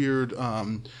weird,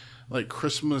 like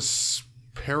Christmas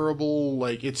parable.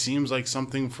 Like it seems like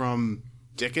something from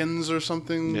Dickens or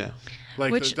something. Yeah.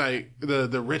 Like Which-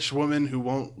 the rich woman who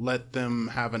won't let them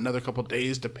have another couple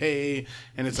days to pay,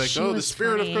 and it's like, She oh, the was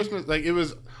spirit funny. of Christmas. Like it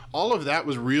was, all of that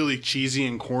was really cheesy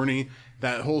and corny.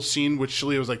 That whole scene with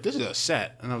Shalia was like, this is a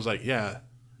set, and I was like, yeah,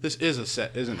 this is a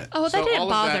set, isn't it? Oh, that So didn't all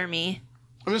of bother that- me.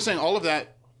 I'm just saying, all of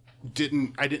that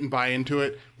I didn't buy into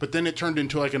it, but then it turned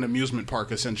into like an amusement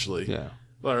park essentially, Yeah.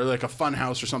 or like a fun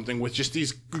house or something with just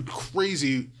these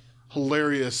crazy,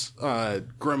 hilarious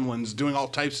gremlins doing all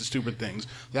types of stupid things.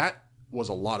 That was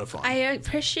a lot of fun. I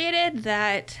appreciated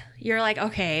that you're like,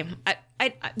 okay,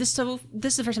 this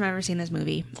is the first time I've ever seen this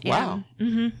movie. Wow.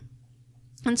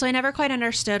 And so I never quite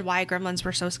understood why gremlins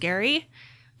were so scary.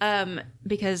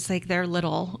 Because like they're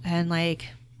little and like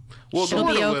Well, she'll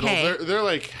Sort be of little. okay. They're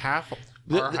like half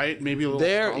our height, maybe a little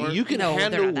There, taller. you can No, they're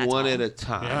handle not that one tall. at a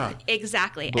time. Yeah.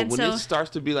 Exactly. But And when so it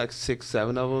starts to be like 6,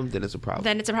 7 of them, then it's a problem.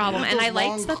 then it's a problem. Yeah, And those I liked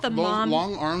long- that the those mom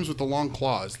long arms with the long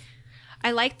claws.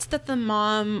 I liked that the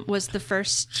mom was the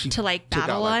first to like took out,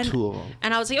 battle like, on. 2 of 'em.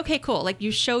 And I was like, okay, cool. Like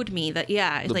you showed me that,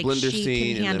 yeah, The like blender she scene can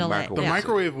and then handle it. microwave. The Yeah.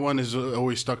 microwave one has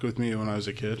always stuck with me when I was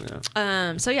a kid.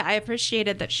 So yeah, I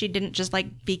appreciated that she didn't just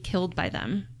like be killed by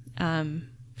them.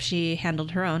 She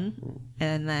handled her own,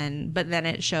 but then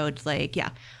it showed like, yeah,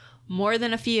 more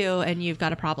than a few, and you've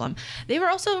got a problem. They were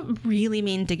also really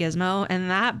mean to Gizmo, and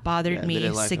that bothered Yeah, they me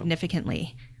didn't like him.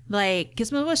 significantly. Like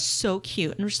Gizmo was so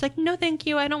cute, and we're just like, no, thank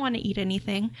you, I don't want to eat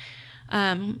anything.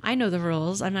 I know the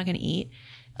rules. I'm not going to eat.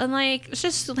 And like, it's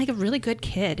just like a really good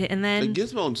kid. And then But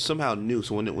Gizmo somehow knew.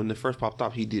 So when it first popped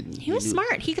off, he didn't. he was knew.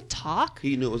 smart. He could talk.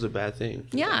 He knew it was a bad thing.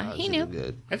 Yeah, he this knew. isn't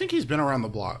Good. I think he's been around the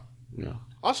block. Yeah.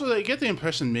 Also, I get the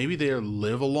impression maybe they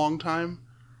live a long time.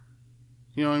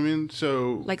 You know what I mean?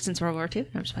 So Like since World War II.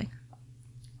 I'm just like,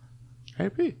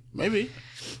 Maybe. maybe.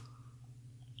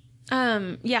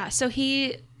 yeah. So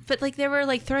but like they were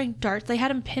like throwing darts. They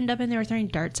had him pinned up and they were throwing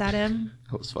darts at him.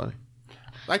 That was funny.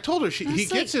 I told her he was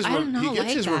gets like, his I don't know, like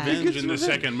that. revenge He gets in the revenge.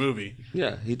 second movie.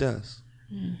 Yeah, he does.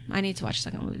 I need to watch the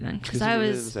second movie then because He I did it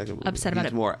in the was second movie. upset about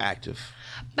He's it. more active.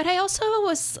 But I also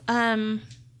was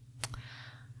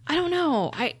I don't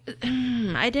know.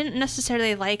 I didn't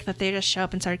necessarily like that they just show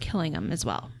up and started killing him as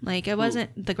well. Like it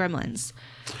wasn't the gremlins.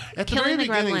 At the Killing very the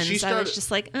beginning, gremlins, she I started. was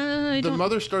just like, I The don't.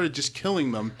 mother started just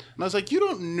killing them, and I was like, "You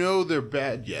don't know they're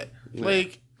bad yet."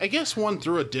 Like, I guess one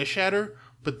threw a dish at her,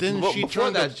 But then Well, she before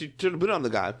turned that, she turned the blender on the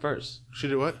guy first. she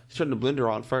did what? She turned the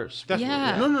blender on first. That's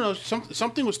Yeah. No.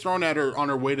 Something was thrown at her on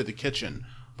her way to the kitchen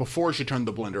before she turned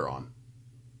the blender on.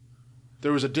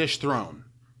 There was a dish thrown.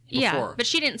 Yeah, before. but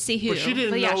she didn't see who. But she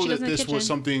didn't yeah, know she that was in the this kitchen. was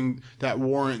something that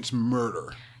warrants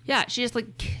murder. Yeah, she just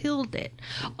like killed it.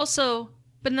 Also,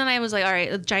 but then I was like, all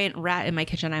right, a giant rat in my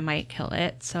kitchen, I might kill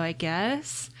it. So I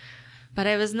guess, but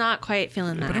I was not quite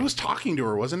feeling that. But it was talking to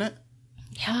her, wasn't it?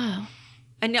 Yeah.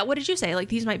 And now, what did you say? Like,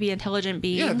 these might be intelligent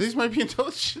beings. Yeah, these might be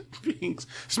intelligent beings.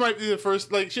 This might be the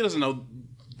first. Like, she doesn't know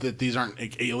that these aren't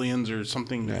like aliens or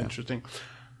something interesting.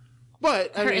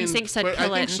 But Her instinct said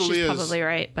kill it, and she's probably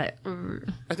right. But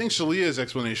I think Shalia's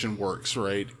explanation works,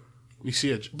 right? You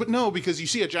see but no, because you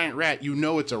see a giant rat, you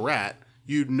know it's a rat.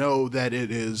 You know that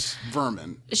it is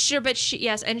vermin. sure, but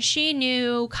yes, and she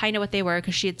knew kind of what they were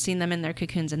because she had seen them in their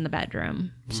cocoons in the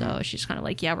bedroom. So she's kind of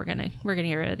like, yeah, we're gonna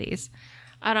get rid of these.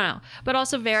 I don't know, but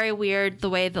also very weird the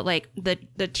way that like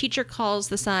the teacher calls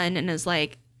the son and is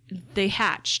like, they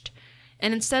hatched.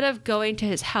 And instead of going to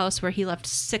his house where he left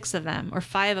 6 of them or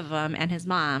 5 of them and his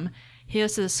mom, he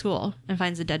goes to the school and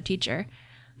finds a dead teacher.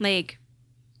 Like,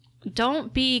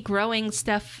 don't be growing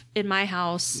stuff in my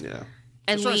house Yeah.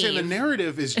 and That's what I'm saying. The leave.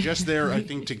 narrative is just there, I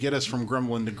think, to get us from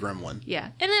gremlin to gremlin. Yeah,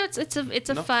 and it's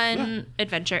a fun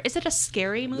adventure. Is it a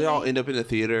scary movie? They all end up in a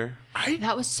theater. I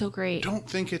That was so great. don't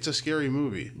think it's a scary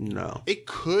movie. No. It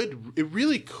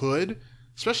really could,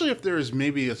 especially if there's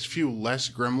maybe a few less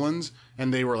gremlins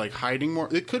and they were like hiding more.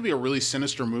 It could be a really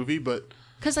sinister movie, but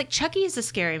Because like Chucky is a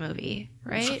scary movie,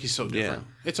 right? Chucky's so different.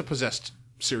 It's a possessed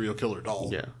serial killer doll.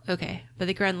 Yeah. Okay, but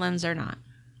the Gremlins are not.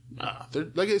 They're,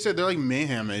 like I said, they're like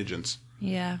mayhem agents.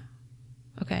 Yeah.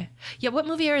 Okay. Yeah. What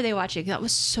movie are they watching? That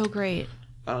was so great.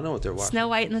 I don't know what they're watching. Snow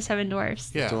White and the Seven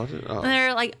Dwarfs. Yeah. Oh. And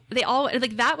they're like, they all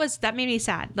like that made me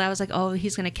sad. I was like, oh,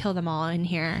 he's gonna kill them all in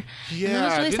here. And it was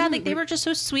Yeah, really sad. Like didn't they we- were just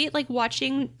so sweet. Like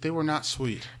watching, They were not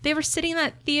sweet. they were sitting in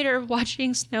that theater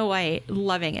watching Snow White,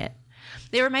 loving it.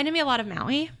 They reminded me a lot of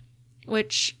Maui,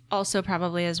 which also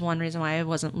probably is one reason why I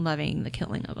wasn't loving the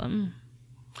killing of them.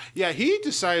 Yeah, he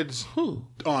decides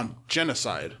on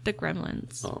genocide. The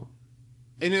Gremlins. Oh.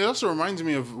 And it also reminds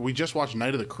me of, we just watched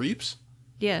Night of the Creeps.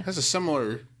 Yeah. It has a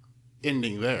similar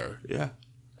ending there. Yeah.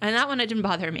 And that one, it didn't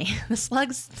bother me. The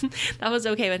slugs, that was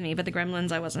okay with me, but the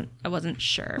Gremlins, I wasn't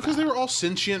sure. Because they were all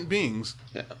sentient beings.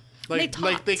 Yeah. Like, They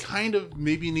like they talked. kind of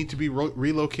maybe need to be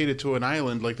relocated to an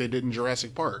island like they did in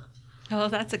Jurassic Park. Oh,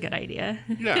 that's a good idea.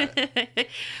 Yeah.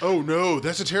 Oh no,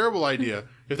 that's a terrible idea.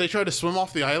 If they try to swim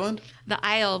off the island, The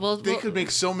Isle. Well, they could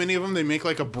make so many of them. They make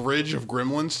like a bridge of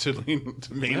gremlins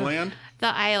to mainland. the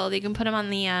Isle. They can put them on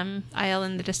the Isle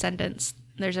in The Descendants.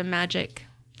 There's a magic,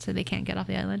 so they can't get off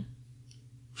the island.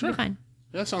 Sure. Be fine.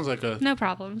 That sounds like a No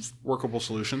problems. workable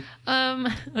solution.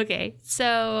 Okay,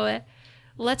 so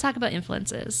let's talk about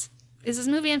influences. Is this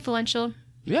movie influential?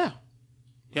 Yeah.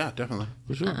 Yeah, definitely.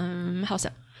 For sure. How so?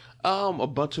 A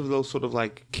bunch of those sort of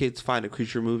like kids find a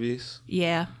creature movies.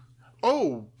 Yeah.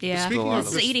 Oh, Yeah. Speaking This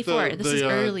of is 84. This is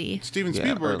early. Steven Yeah,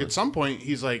 Spielberg. early. At some point,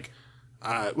 he's like,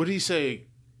 "What did he say?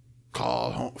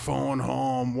 Call home, phone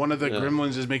home." One of the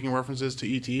gremlins is making references to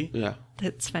ET. Yeah.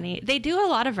 It's funny. They do a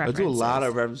lot of I references. do a lot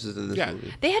of references in this Yeah.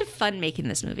 movie. They had fun making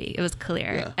this movie. It was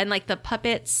clear. Yeah. And like the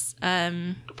puppets,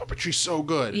 The puppetry's so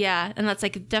good. yeah, and that's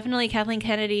like definitely Kathleen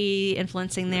Kennedy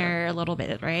influencing there a little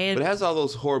bit, right? But it has all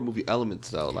those horror movie elements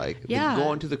though, like Yeah.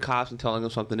 going to the cops and telling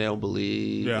them something they don't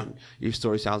believe. Yeah. And your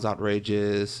story sounds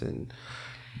outrageous, and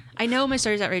I know my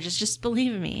story's outrageous. Just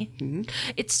believe me. Mm-hmm.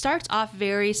 It starts off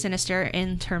very sinister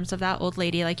in terms of that old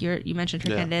lady, like you mentioned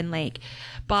her, Yeah. Kendon, like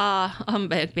bah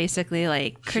humbug, basically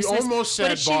like Christmas. almost What said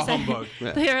did she bah say? humbug.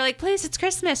 Yeah. They were like, "Please, it's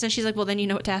Christmas," and she's like, "Well, then you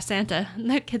know what to ask Santa." And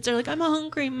the kids are like, "I'm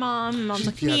hungry, Mom." And Mom's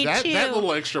like, "Me that too."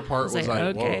 little extra part was like,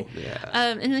 okay. whoa.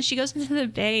 yeah. And then she goes into the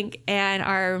bank, and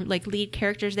our like lead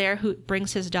character's there who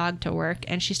brings his dog to work,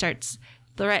 and she starts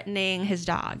threatening his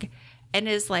dog, and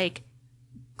is like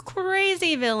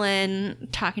crazy villain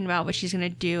talking about what she's gonna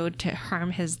do to harm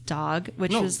his dog,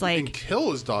 which No, was and like,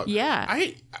 kill his dog. Yeah.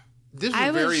 This is I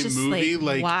was very just movie.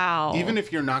 like, wow. Even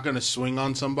if you're not going to swing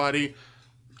on somebody,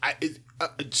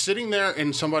 sitting there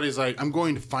and somebody's like, "I'm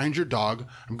going to find your dog.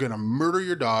 I'm going to murder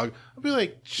your dog." I'll be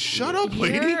like, "Shut up,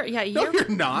 lady." No, you're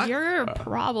not. You're a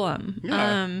problem.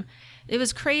 Yeah. It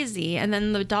was crazy, and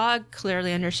then the dog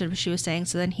clearly understood what she was saying,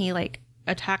 so then he like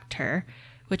attacked her,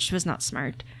 which was not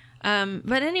smart.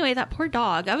 But anyway, that poor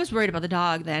dog. I was worried about the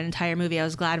dog that entire movie. I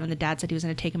was glad when the dad said he was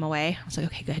going to take him away. I was like,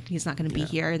 okay, good. He's not going to be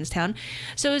here in this town.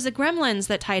 So it was the gremlins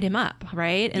that tied him up,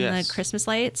 right? And Yes. the Christmas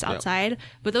lights outside.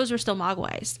 But those were still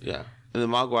Mogwais. Yeah. And the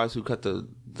Mogwais who cut the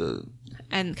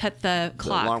And cut the the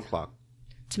clock alarm clock.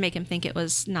 to make him think it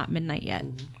was not midnight yet.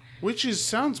 Which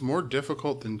sounds more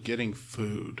difficult than getting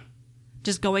food.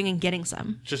 Just going and getting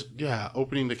some. Just, yeah,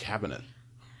 opening the cabinet.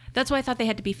 That's why I thought they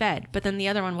had to be fed, but then the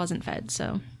other one wasn't fed,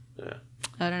 so Yeah.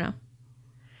 I don't know.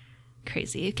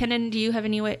 Crazy. Kenan, do you have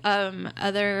any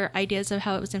other ideas of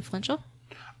how it was influential?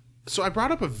 So I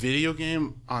brought up a video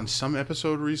game on some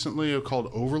episode recently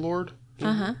called Overlord.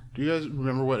 Uh-huh. Do you guys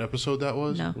remember what episode that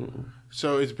was? No.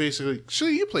 So it's basically... So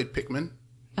you played Pikmin.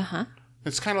 Uh-huh.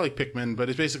 It's kind of like Pikmin, but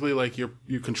it's basically like you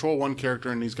control one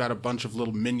character and he's got a bunch of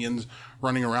little minions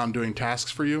running around doing tasks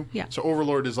for you. Yeah. So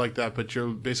Overlord is like that, but you're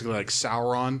basically like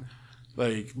Sauron,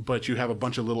 but you have a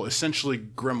bunch of little, essentially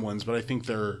gremlins, but I think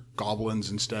they're goblins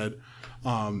instead.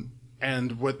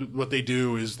 And what they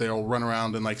do is they'll run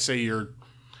around and like say you're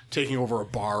taking over a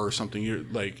bar or something, you're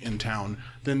like in town.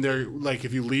 Then they're like,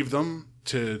 if you leave them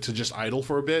to just idle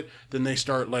for a bit, then they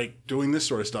start like doing this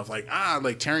sort of stuff, like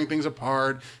tearing things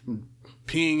apart.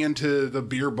 Peeing into the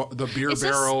beer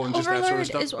barrel and just that sort of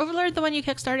stuff. Is Overlord the one you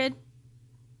kickstarted?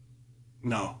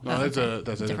 No, Oh, that's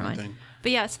okay. a different one. thing.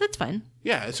 But yeah, so that's fun.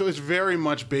 Yeah, so it's very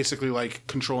much basically like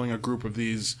controlling a group of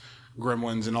these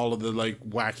gremlins and all of the like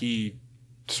wacky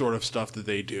sort of stuff that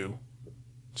they do.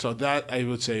 So that I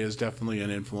would say is definitely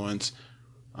an influence.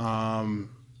 I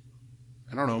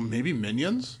don't know, maybe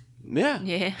Minions? Yeah.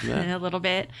 Yeah, a little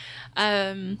bit.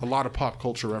 A lot of pop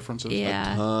culture references.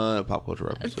 Yeah. Ton of pop culture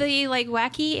references. The like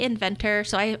wacky inventor.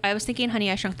 So I was thinking Honey,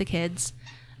 I Shrunk the Kids.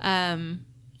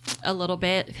 A little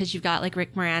bit, because you've got like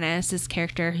Rick Moranis, this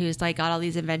character who's like got all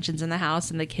these inventions in the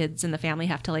house, and the kids in the family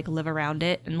have to like live around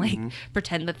it and like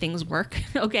pretend that things work.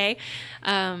 Okay.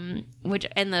 Which,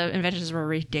 and the inventions were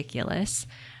ridiculous.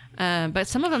 But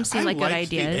some of them seem like good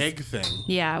ideas. The egg thing.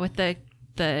 Yeah, with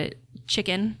the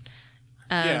chicken.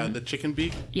 Yeah, the chicken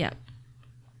beak. Yeah.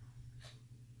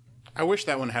 I wish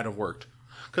that one had have worked.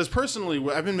 Because personally,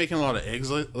 I've been making a lot of eggs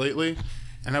lately,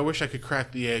 and I wish I could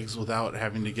crack the eggs without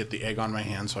having to get the egg on my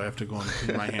hands, so I have to go and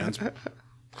clean my hands.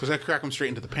 Because I crack them straight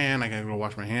into the pan, I gotta go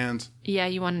wash my hands. Yeah,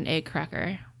 you want an egg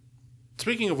cracker.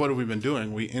 Speaking of what have we been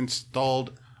doing, we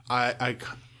installed the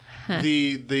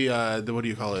what do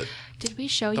you call it? Did we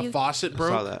show The you? faucet I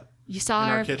broke saw that. You saw in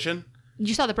our our kitchen.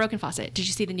 You saw the broken faucet. Did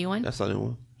you see the new one? That's the new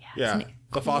one. Yeah, Isn't it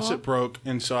the cool? faucet broke,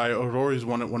 and so I had always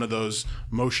wanted one of those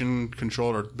motion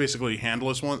controlled or basically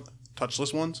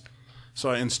touchless ones. So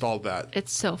I installed that.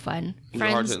 It's so fun. Is it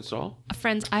hard to install?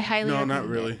 Friends, I highly No, recommend not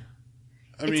really. it.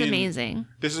 I It's mean, amazing.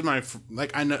 This is my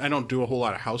I don't do a whole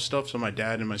lot of house stuff, so my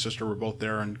dad and my sister were both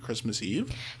there on Christmas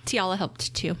Eve. Tiala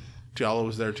helped too. Tiala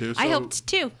was there too. So, I helped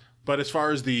too. But as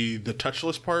far as the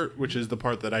touchless part, which is the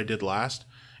part that I did last,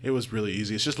 it was really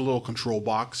easy. It's just a little control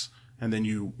box, and then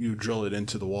you drill it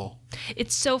into the wall.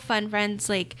 It's so fun, friends.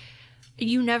 Like,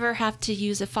 you never have to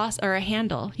use a faucet or a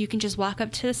handle. You can just walk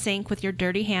up to the sink with your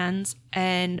dirty hands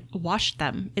and wash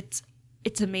them.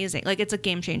 It's amazing. Like, it's a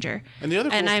game changer. And the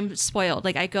other and cool- I'm spoiled.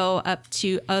 Like, I go up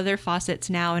to other faucets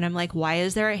now, and I'm like, why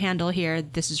is there a handle here?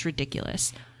 This is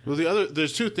ridiculous. Well,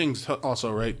 there's two things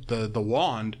also, right? The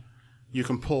wand, you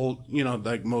can pull.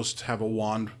 Like most have a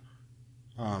wand.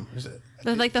 Is it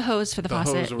Like the hose for the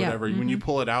faucet. hose or whatever? Yeah. When you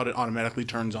pull it out, it automatically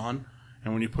turns on,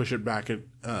 and when you push it back,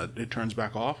 it turns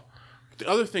back off. The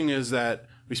other thing is that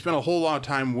we spent a whole lot of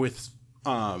time with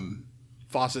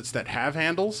faucets that have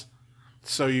handles,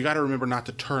 so you got to remember not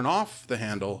to turn off the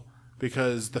handle,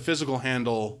 because the physical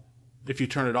handle, if you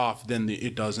turn it off, then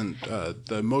it doesn't.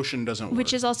 The motion doesn't work.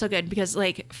 Which is also good because,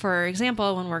 like, for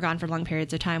example, when we're gone for long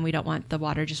periods of time, we don't want the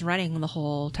water just running the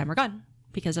whole time we're gone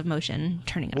because of motion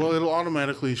turning it on. Well, it'll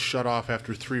automatically shut off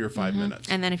after 3 or 5 minutes.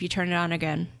 And then if you turn it on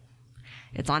again,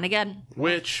 it's on again.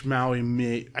 Which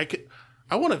Maui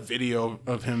I want a video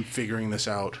of him figuring this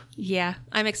out. Yeah,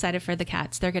 I'm excited for the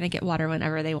cats. They're going to get water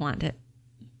whenever they want it.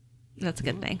 That's a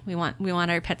good thing. We want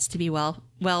our pets to be well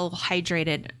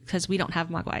hydrated because we don't have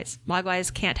mogwais.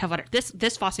 Mogwais can't have water.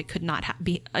 This faucet could not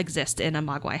exist in a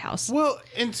mogwai house. Well,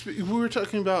 and we were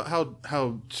talking about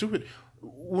how stupid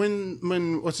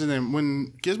when what's his name,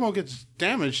 when Gizmo gets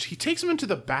damaged, he takes him into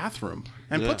the bathroom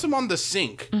and puts him on the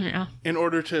sink in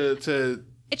order to.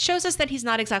 It shows us that he's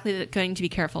not exactly going to be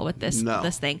careful with this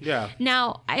thing. Yeah.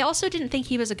 Now, I also didn't think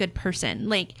he was a good person.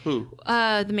 Like, Who?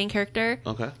 The main character.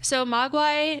 Okay. So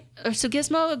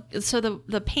Gizmo, so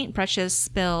the paintbrushes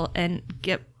spill and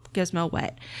get Gizmo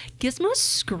wet. Gizmo's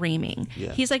screaming.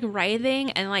 Yeah. He's like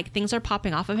writhing and like things are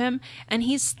popping off of him, and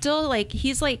he's still like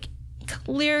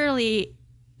clearly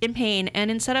in pain.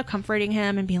 And instead of comforting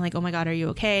him and being like, "Oh my God, are you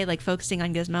okay?" like focusing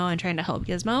on Gizmo and trying to help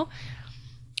Gizmo,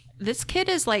 this kid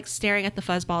is like staring at the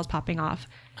fuzzballs popping off.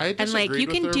 And like you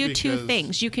can do two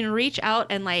things. You can reach out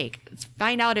and like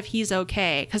find out if he's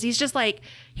okay, because he's just like,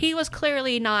 he was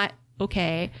clearly not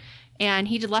okay and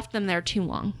he left them there too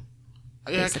long.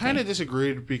 I basically. kind of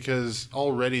disagreed because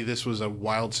already this was a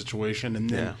wild situation, and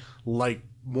then like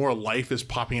more life is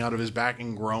popping out of his back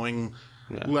and growing.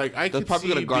 Yeah. Like I That's could probably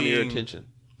see going to garner your being, attention.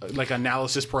 like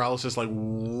analysis paralysis. Like,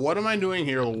 what am I doing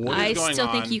here? What is I going still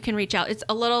on? think you can reach out. It's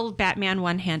a little Batman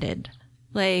one-handed.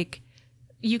 Like,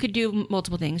 you could do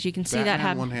multiple things. You can see that Batman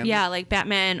happen. one-handed? Yeah, like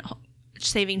Batman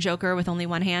saving Joker with only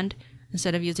one hand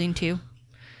instead of using two.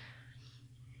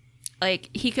 Like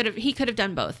he could have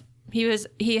done both.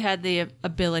 He had the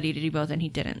ability to do both, and he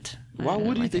didn't. Why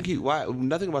would you think why?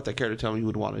 Nothing about that character telling me he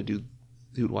would want to do.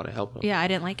 He would want to help him. Yeah, I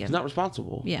didn't like him. He's not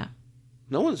responsible. Yeah.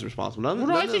 No one's responsible.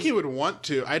 Well, I think he would want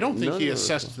to. I don't think None he of us.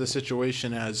 assessed the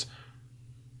situation as.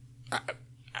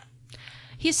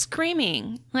 He's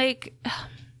screaming. Like,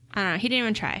 I don't know. He didn't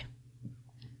even try.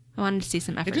 I wanted to see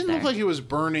some effort It didn't there. look like he was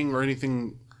burning or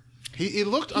anything. He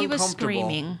looked he uncomfortable. was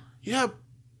screaming. Yeah,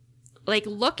 Like,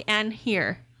 look and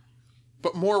hear.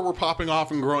 but more were popping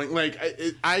off and growing. Like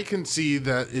I can see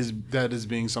that is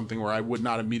being something where I would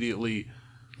not immediately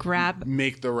Grab.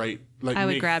 make the right. Like I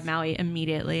would grab Maui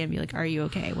immediately and be like, "Are you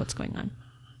okay? What's going on?"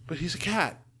 But he's a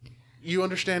cat. You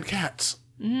understand cats.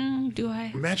 Do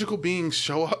I? Magical beings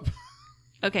show up.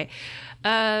 Okay.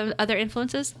 Other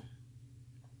influences?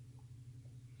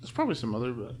 There's probably some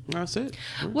other, but That's it.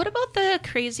 What about the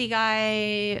crazy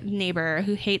guy neighbor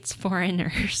who hates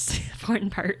foreigners,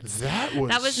 foreign parts? that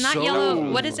was Not so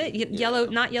yellow. What is it? Yellow,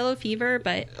 not yellow fever,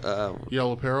 but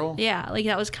Yellow Peril. yeah, like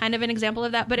that was kind of an example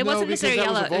of that. But it No, wasn't because necessarily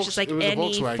that was yellow. a It was just like it was a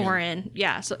any Volkswagen. foreign.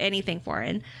 Yeah, so anything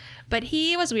foreign. But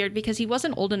he was weird because he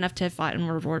wasn't old enough to have fought in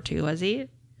World War II, was he?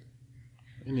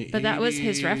 In the But that was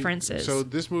his references. So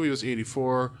this movie was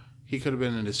 84. He could have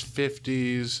been in his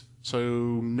 50s. So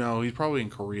no, he's probably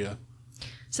in Korea.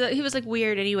 So he was like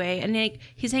weird anyway, and like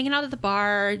he's hanging out at the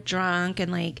bar drunk,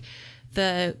 and like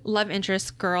the love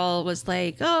interest girl was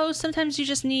like, "Oh, sometimes you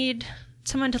just need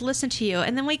someone to listen to you."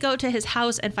 And then we go to his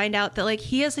house and find out that like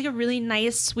he has like a really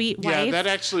nice, sweet wife. Yeah, that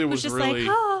actually was who's just really.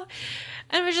 like, "Oh,"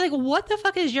 and we're just like, "What the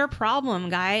fuck is your problem,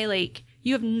 guy? Like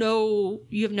you have no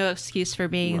excuse for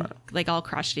being like all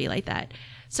crotchety like that."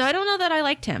 So I don't know that I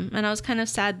liked him, and I was kind of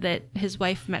sad that his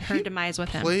wife met her demise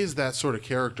with him. Plays that sort of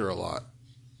character a lot.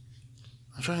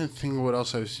 I'm trying to think of what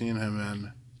else I've seen him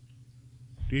in.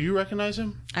 Do you recognize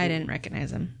him? I didn't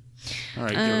recognize him. All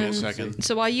right, give me a second.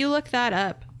 So while you look that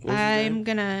up, was his I'm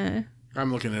gonna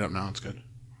looking it up now. It's good.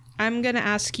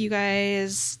 ask you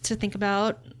guys to think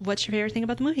about what's your favorite thing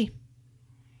about the movie.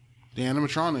 The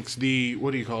animatronics, the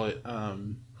what do you call it?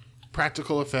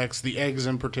 Practical effects, the eggs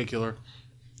in particular.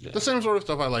 Yeah. The same sort of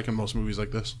stuff I like in most movies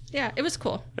like this. Yeah, it was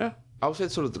cool. Yeah. I would say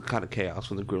it's sort of the kind of chaos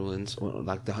when the gremlins, when,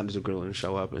 like the hundreds of gremlins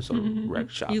show up and sort of wreck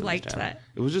shop. You in this liked town. that.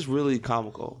 It was just really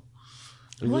comical.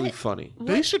 It was really What? funny.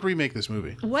 They should remake this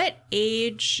movie. What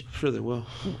age, Sure they will.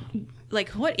 like,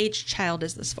 what age child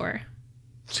is this for?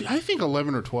 See, I think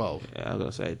 11 or 12. Yeah, I was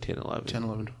going to say 10, 11. 10,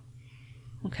 11.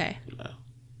 Okay.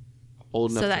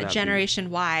 Old enough So to that not Generation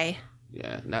Y. Be,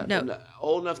 yeah. Not, No. not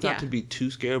old enough not Yeah. to be too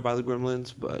scared by the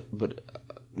gremlins, but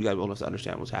you got to be old enough to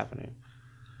understand what's happening.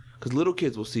 Because little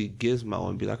kids will see Gizmo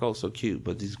and be like, oh, so cute.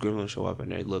 But these gremlins show up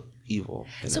and they look evil.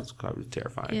 And that's probably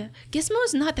terrifying. Yeah.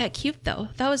 Gizmo's not that cute, though.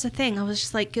 That was the thing. I was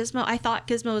just like, Gizmo, I thought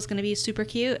Gizmo was going to be super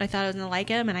cute. I thought I was going to like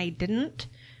him, and I didn't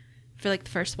for like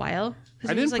the first while. 'Cause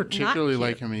I he was, didn't like, not particularly cute.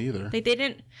 like him either. Like, they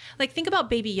didn't, like, think about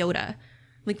Baby Yoda.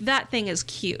 Like, that thing is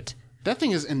cute. That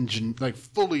thing is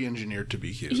fully engineered to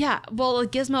be cute. Yeah, well,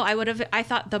 Gizmo, I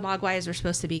thought the Mogwais were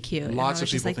supposed to be cute. And Lots I of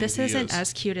was just people like, this think he isn't is.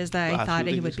 as cute as I Lots of thought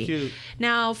people he think would be. he's cute.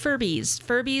 Now,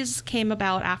 Furbies came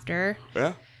about after.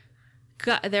 Yeah?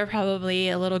 They're probably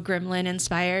a little Gremlin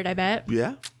inspired, I bet.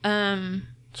 Yeah?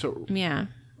 So, Yeah.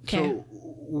 Okay. so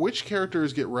which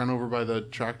characters get run over by the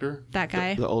tractor? that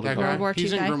guy. The older That guy. guy. World War II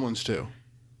He's in guy? Gremlins too.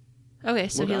 Okay,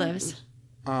 so he guy? lives.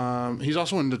 He's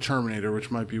also in The Terminator,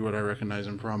 which might be what I recognize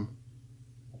him from.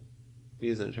 He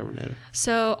is in a Terminator.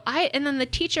 So and then the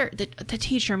teacher, the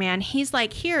teacher, man, he's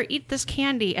like, here, eat this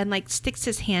candy, and like sticks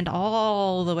his hand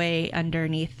all the way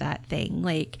underneath that thing.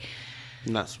 Like,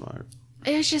 Not smart.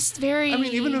 it was just very. I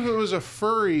mean, even if it was a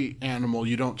furry animal,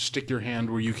 you don't stick your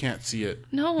hand where you can't see it.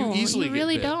 No, you easily get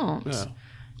really bit. don't. Yeah.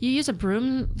 You use a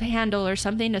broom handle or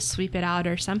something to sweep it out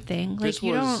or something. Like This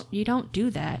you was- don't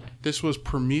do that. This was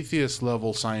Prometheus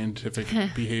level scientific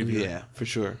behavior. Yeah, for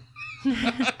sure.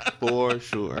 For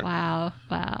sure. Wow.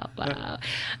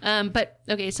 But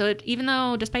okay, so even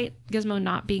though despite Gizmo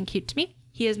not being cute to me,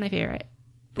 he is my favorite.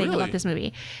 thing Really? about this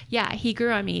movie. Yeah, he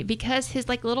grew on me because his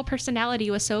like little personality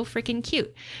was so freaking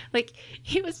cute. Like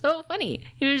he was so funny.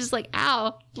 He was just like,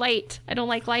 "Ow, light. I don't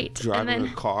like light." Driving and a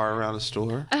then, car around a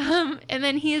store. and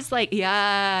then he's like,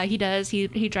 "Yeah, he does. He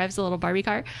drives a little Barbie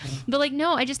car." But like,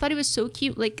 no, I just thought he was so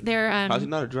cute. Like they're How's he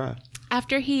not a drive?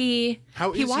 after he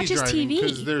How is watches he driving?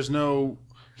 Because TV. there's no.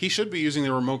 He should be using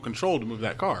the remote control to move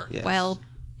that car. Yes. Well,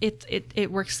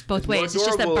 it works both It's more ways. It's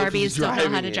just that adorable if Barbies he's don't know how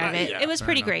driving to it. drive it. Yeah, It was fair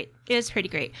pretty enough. great. It was pretty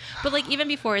great. But like even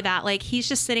before that, like he's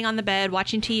just sitting on the bed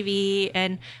watching TV,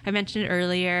 and I mentioned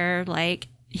earlier, like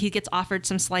he gets offered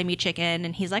some slimy chicken,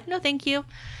 and he's like, "No, thank you,"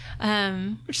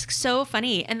 which is so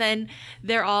funny. And then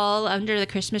they're all under the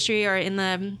Christmas tree or in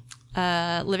the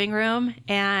living room,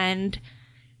 and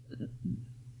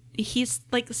he's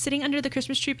like sitting under the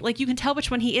Christmas tree. Like you can tell which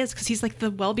one he is because he's like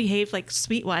the well-behaved, like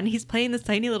sweet one. He's playing this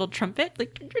tiny little trumpet.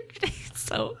 Like it's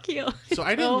so cute. So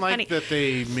I It's didn't so like funny. that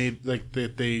they made like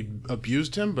that they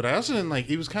abused him, but I also didn't like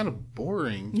he was kind of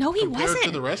boring. No, he compared to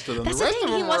wasn't. the rest of them. That's the the rest thing,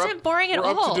 of he them were wasn't up, boring at were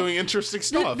up all. to doing interesting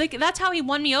stuff. Like that's how he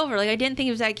won me over. Like I didn't think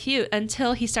he was that cute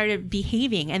until he started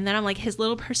behaving, and then I'm like, his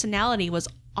little personality was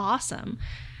awesome.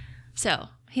 So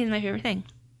he's my favorite thing.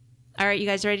 All right, you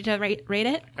guys ready to rate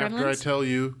it? After I Gremlins? tell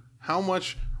you how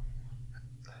much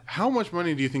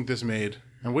money do you think this made,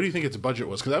 and what do you think its budget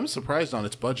was? Because I'm surprised on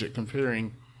its budget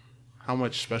considering how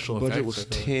much special Budget effects. was I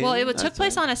feel like. 10. Well, it took I'd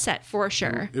place say. on a set for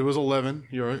sure. It was 11.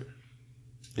 You're right,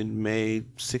 in May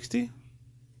 60.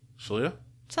 Shalia.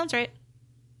 Sounds right.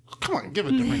 Come on, give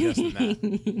a different guess than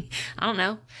that. I don't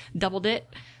know. Doubled it.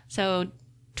 So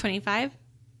 25.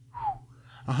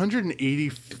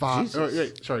 185. Jesus. Oh,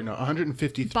 wait, sorry, no,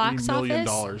 153 Box million office?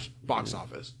 dollars box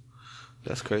office.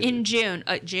 That's crazy. In June.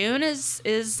 June is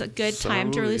a good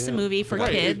time to Summer, release a yeah. movie for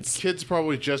Right, kids. kids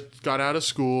probably just got out of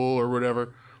school or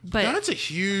whatever. But That's a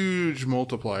huge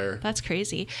multiplier. that's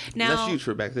crazy. And Now, that's huge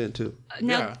for back then too.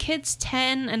 Yeah. kids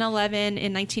 10 and 11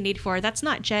 in 1984. That's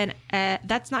not Gen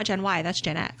Y. That's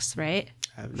Gen X, right?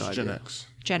 I have no Gen idea. X.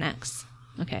 Gen X.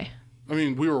 Okay. I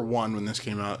mean, we were 1 when this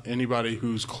came out. Anybody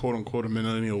who's quote unquote a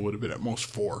millennial would have been at most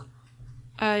 4.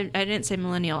 I didn't say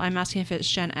millennial. I'm asking if it's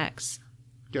Gen X.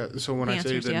 Yeah, so when The I answer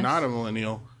say is they're yes. not a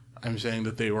millennial, I'm saying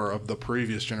that they were of the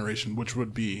previous generation, which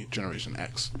would be Generation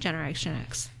X. Generation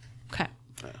X. Okay.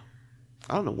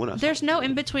 I don't know when I saw There's it. no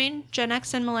in between Gen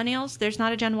X and millennials. There's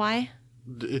not a Gen Y.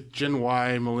 Gen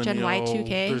Y, millennial. Gen Y, 2K?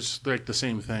 There's like the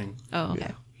same thing. Oh,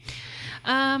 okay.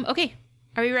 Okay.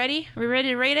 Are we ready? Are we ready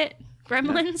to rate it?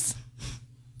 Gremlins?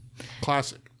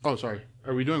 Classic. Oh, sorry.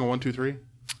 Are we doing a 1, 2, 3?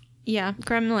 Yeah.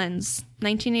 Gremlins.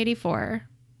 1984.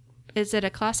 Is it a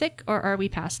classic or are we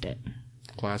past it?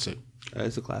 Classic.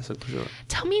 It's a classic for sure.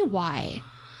 Tell me why.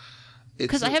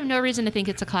 Because It's I have no reason to think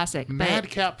it's a classic. But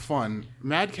Madcap fun.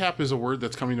 Madcap is a word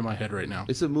that's coming to my head right now.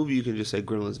 It's a movie you can just say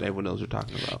Gremlins and everyone knows what you're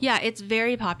talking about. yeah, it's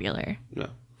very popular. Yeah.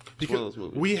 It's one of those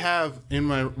movies. We have in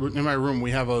my room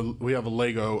we have a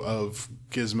Lego of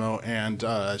Gizmo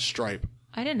and Stripe.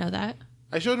 I didn't know that.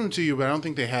 I showed them to you, but I don't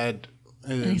think they had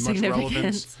much significance,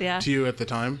 relevance yeah. to you at the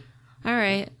time. All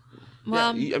right.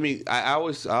 Well, I mean, I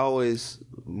always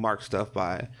mark stuff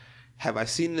by, have I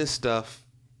seen this stuff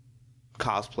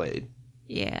cosplayed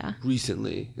yeah.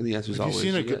 recently? And the answer is You've always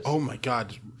seen yes. oh my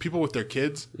god, people with their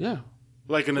kids, Yeah,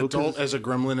 like an Because- adult as a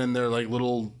gremlin and their like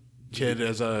little kid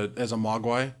as a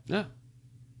mogwai. yeah.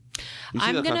 We see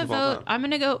I'm that gonna stuff all the vote. time. I'm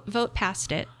gonna go vote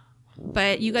past it.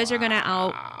 But you guys are gonna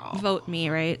outvote me,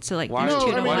 right? So like Why? there's No,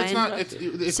 2 I to mean 1.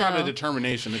 it's not a So-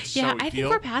 determination. It's Yeah, how we I think feel.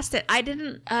 we're past it. I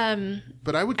didn't.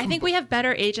 But I would. I think we have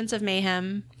better Agents of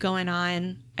Mayhem going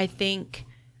on. I think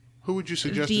Who would you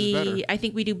suggest is better? I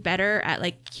think we do better at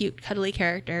like cute, cuddly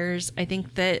characters. I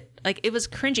think that like it was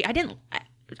cringy. I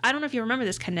don't know if you remember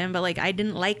this, Kendon, but like I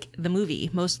didn't like the movie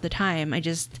most of the time. I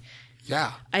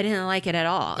didn't like it at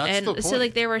all. That's and the so point.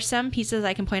 like there were some pieces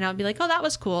I can point out and be like, oh, that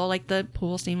was cool. Like the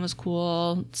pool scene was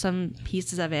cool. Some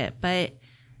pieces of it, but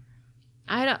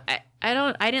I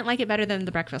didn't like it better than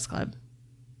The Breakfast Club.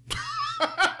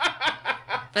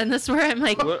 And that's where I'm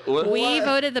like, we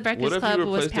voted The Breakfast What if Club you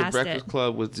was replaced the past Breakfast it.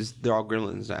 Club with just they're all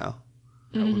Gremlins now?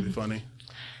 That would be funny.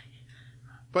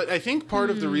 But I think part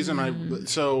of the reason I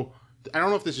don't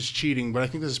know if this is cheating, but I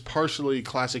think this is partially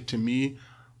classic to me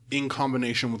in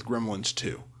combination with Gremlins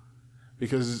 2.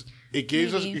 Because it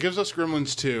gives Maybe. us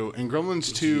Gremlins 2, and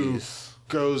Gremlins 2 Jeez.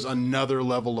 goes another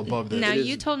level above this. Now It is-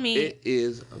 you told me it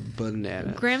is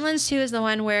bananas. Gremlins 2 is the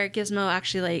one where Gizmo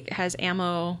actually like has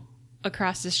ammo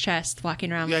across his chest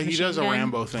walking around. Yeah, with he machine does a gun.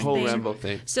 Rambo thing. Whole Thing. Rambo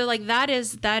thing. So like that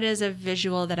is a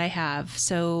visual that I have.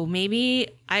 So maybe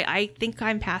I think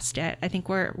I'm past it. I think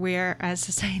we're as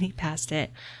society past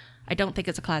it. I don't think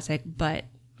it's a classic, but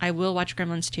I will watch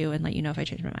Gremlins 2 and let you know if I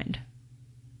change my mind.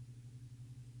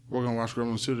 We're going to watch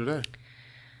Gremlins 2 today.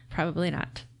 Probably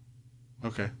not.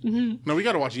 Okay. No, we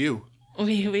got to watch you.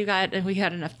 We got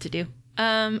enough to do.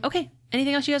 Okay.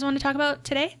 Anything else you guys want to talk about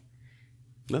today?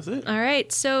 That's it. All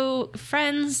right. So,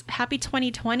 friends, happy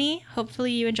 2020.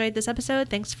 Hopefully you enjoyed this episode.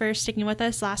 Thanks for sticking with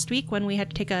us last week when we had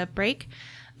to take a break.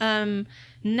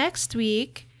 Next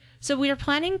week, so we are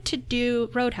planning to do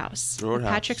Roadhouse. With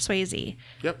Patrick Swayze.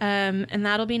 Yep. And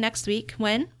that'll be next week.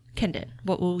 When? Kendon,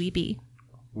 what will we be?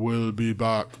 We'll be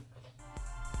back.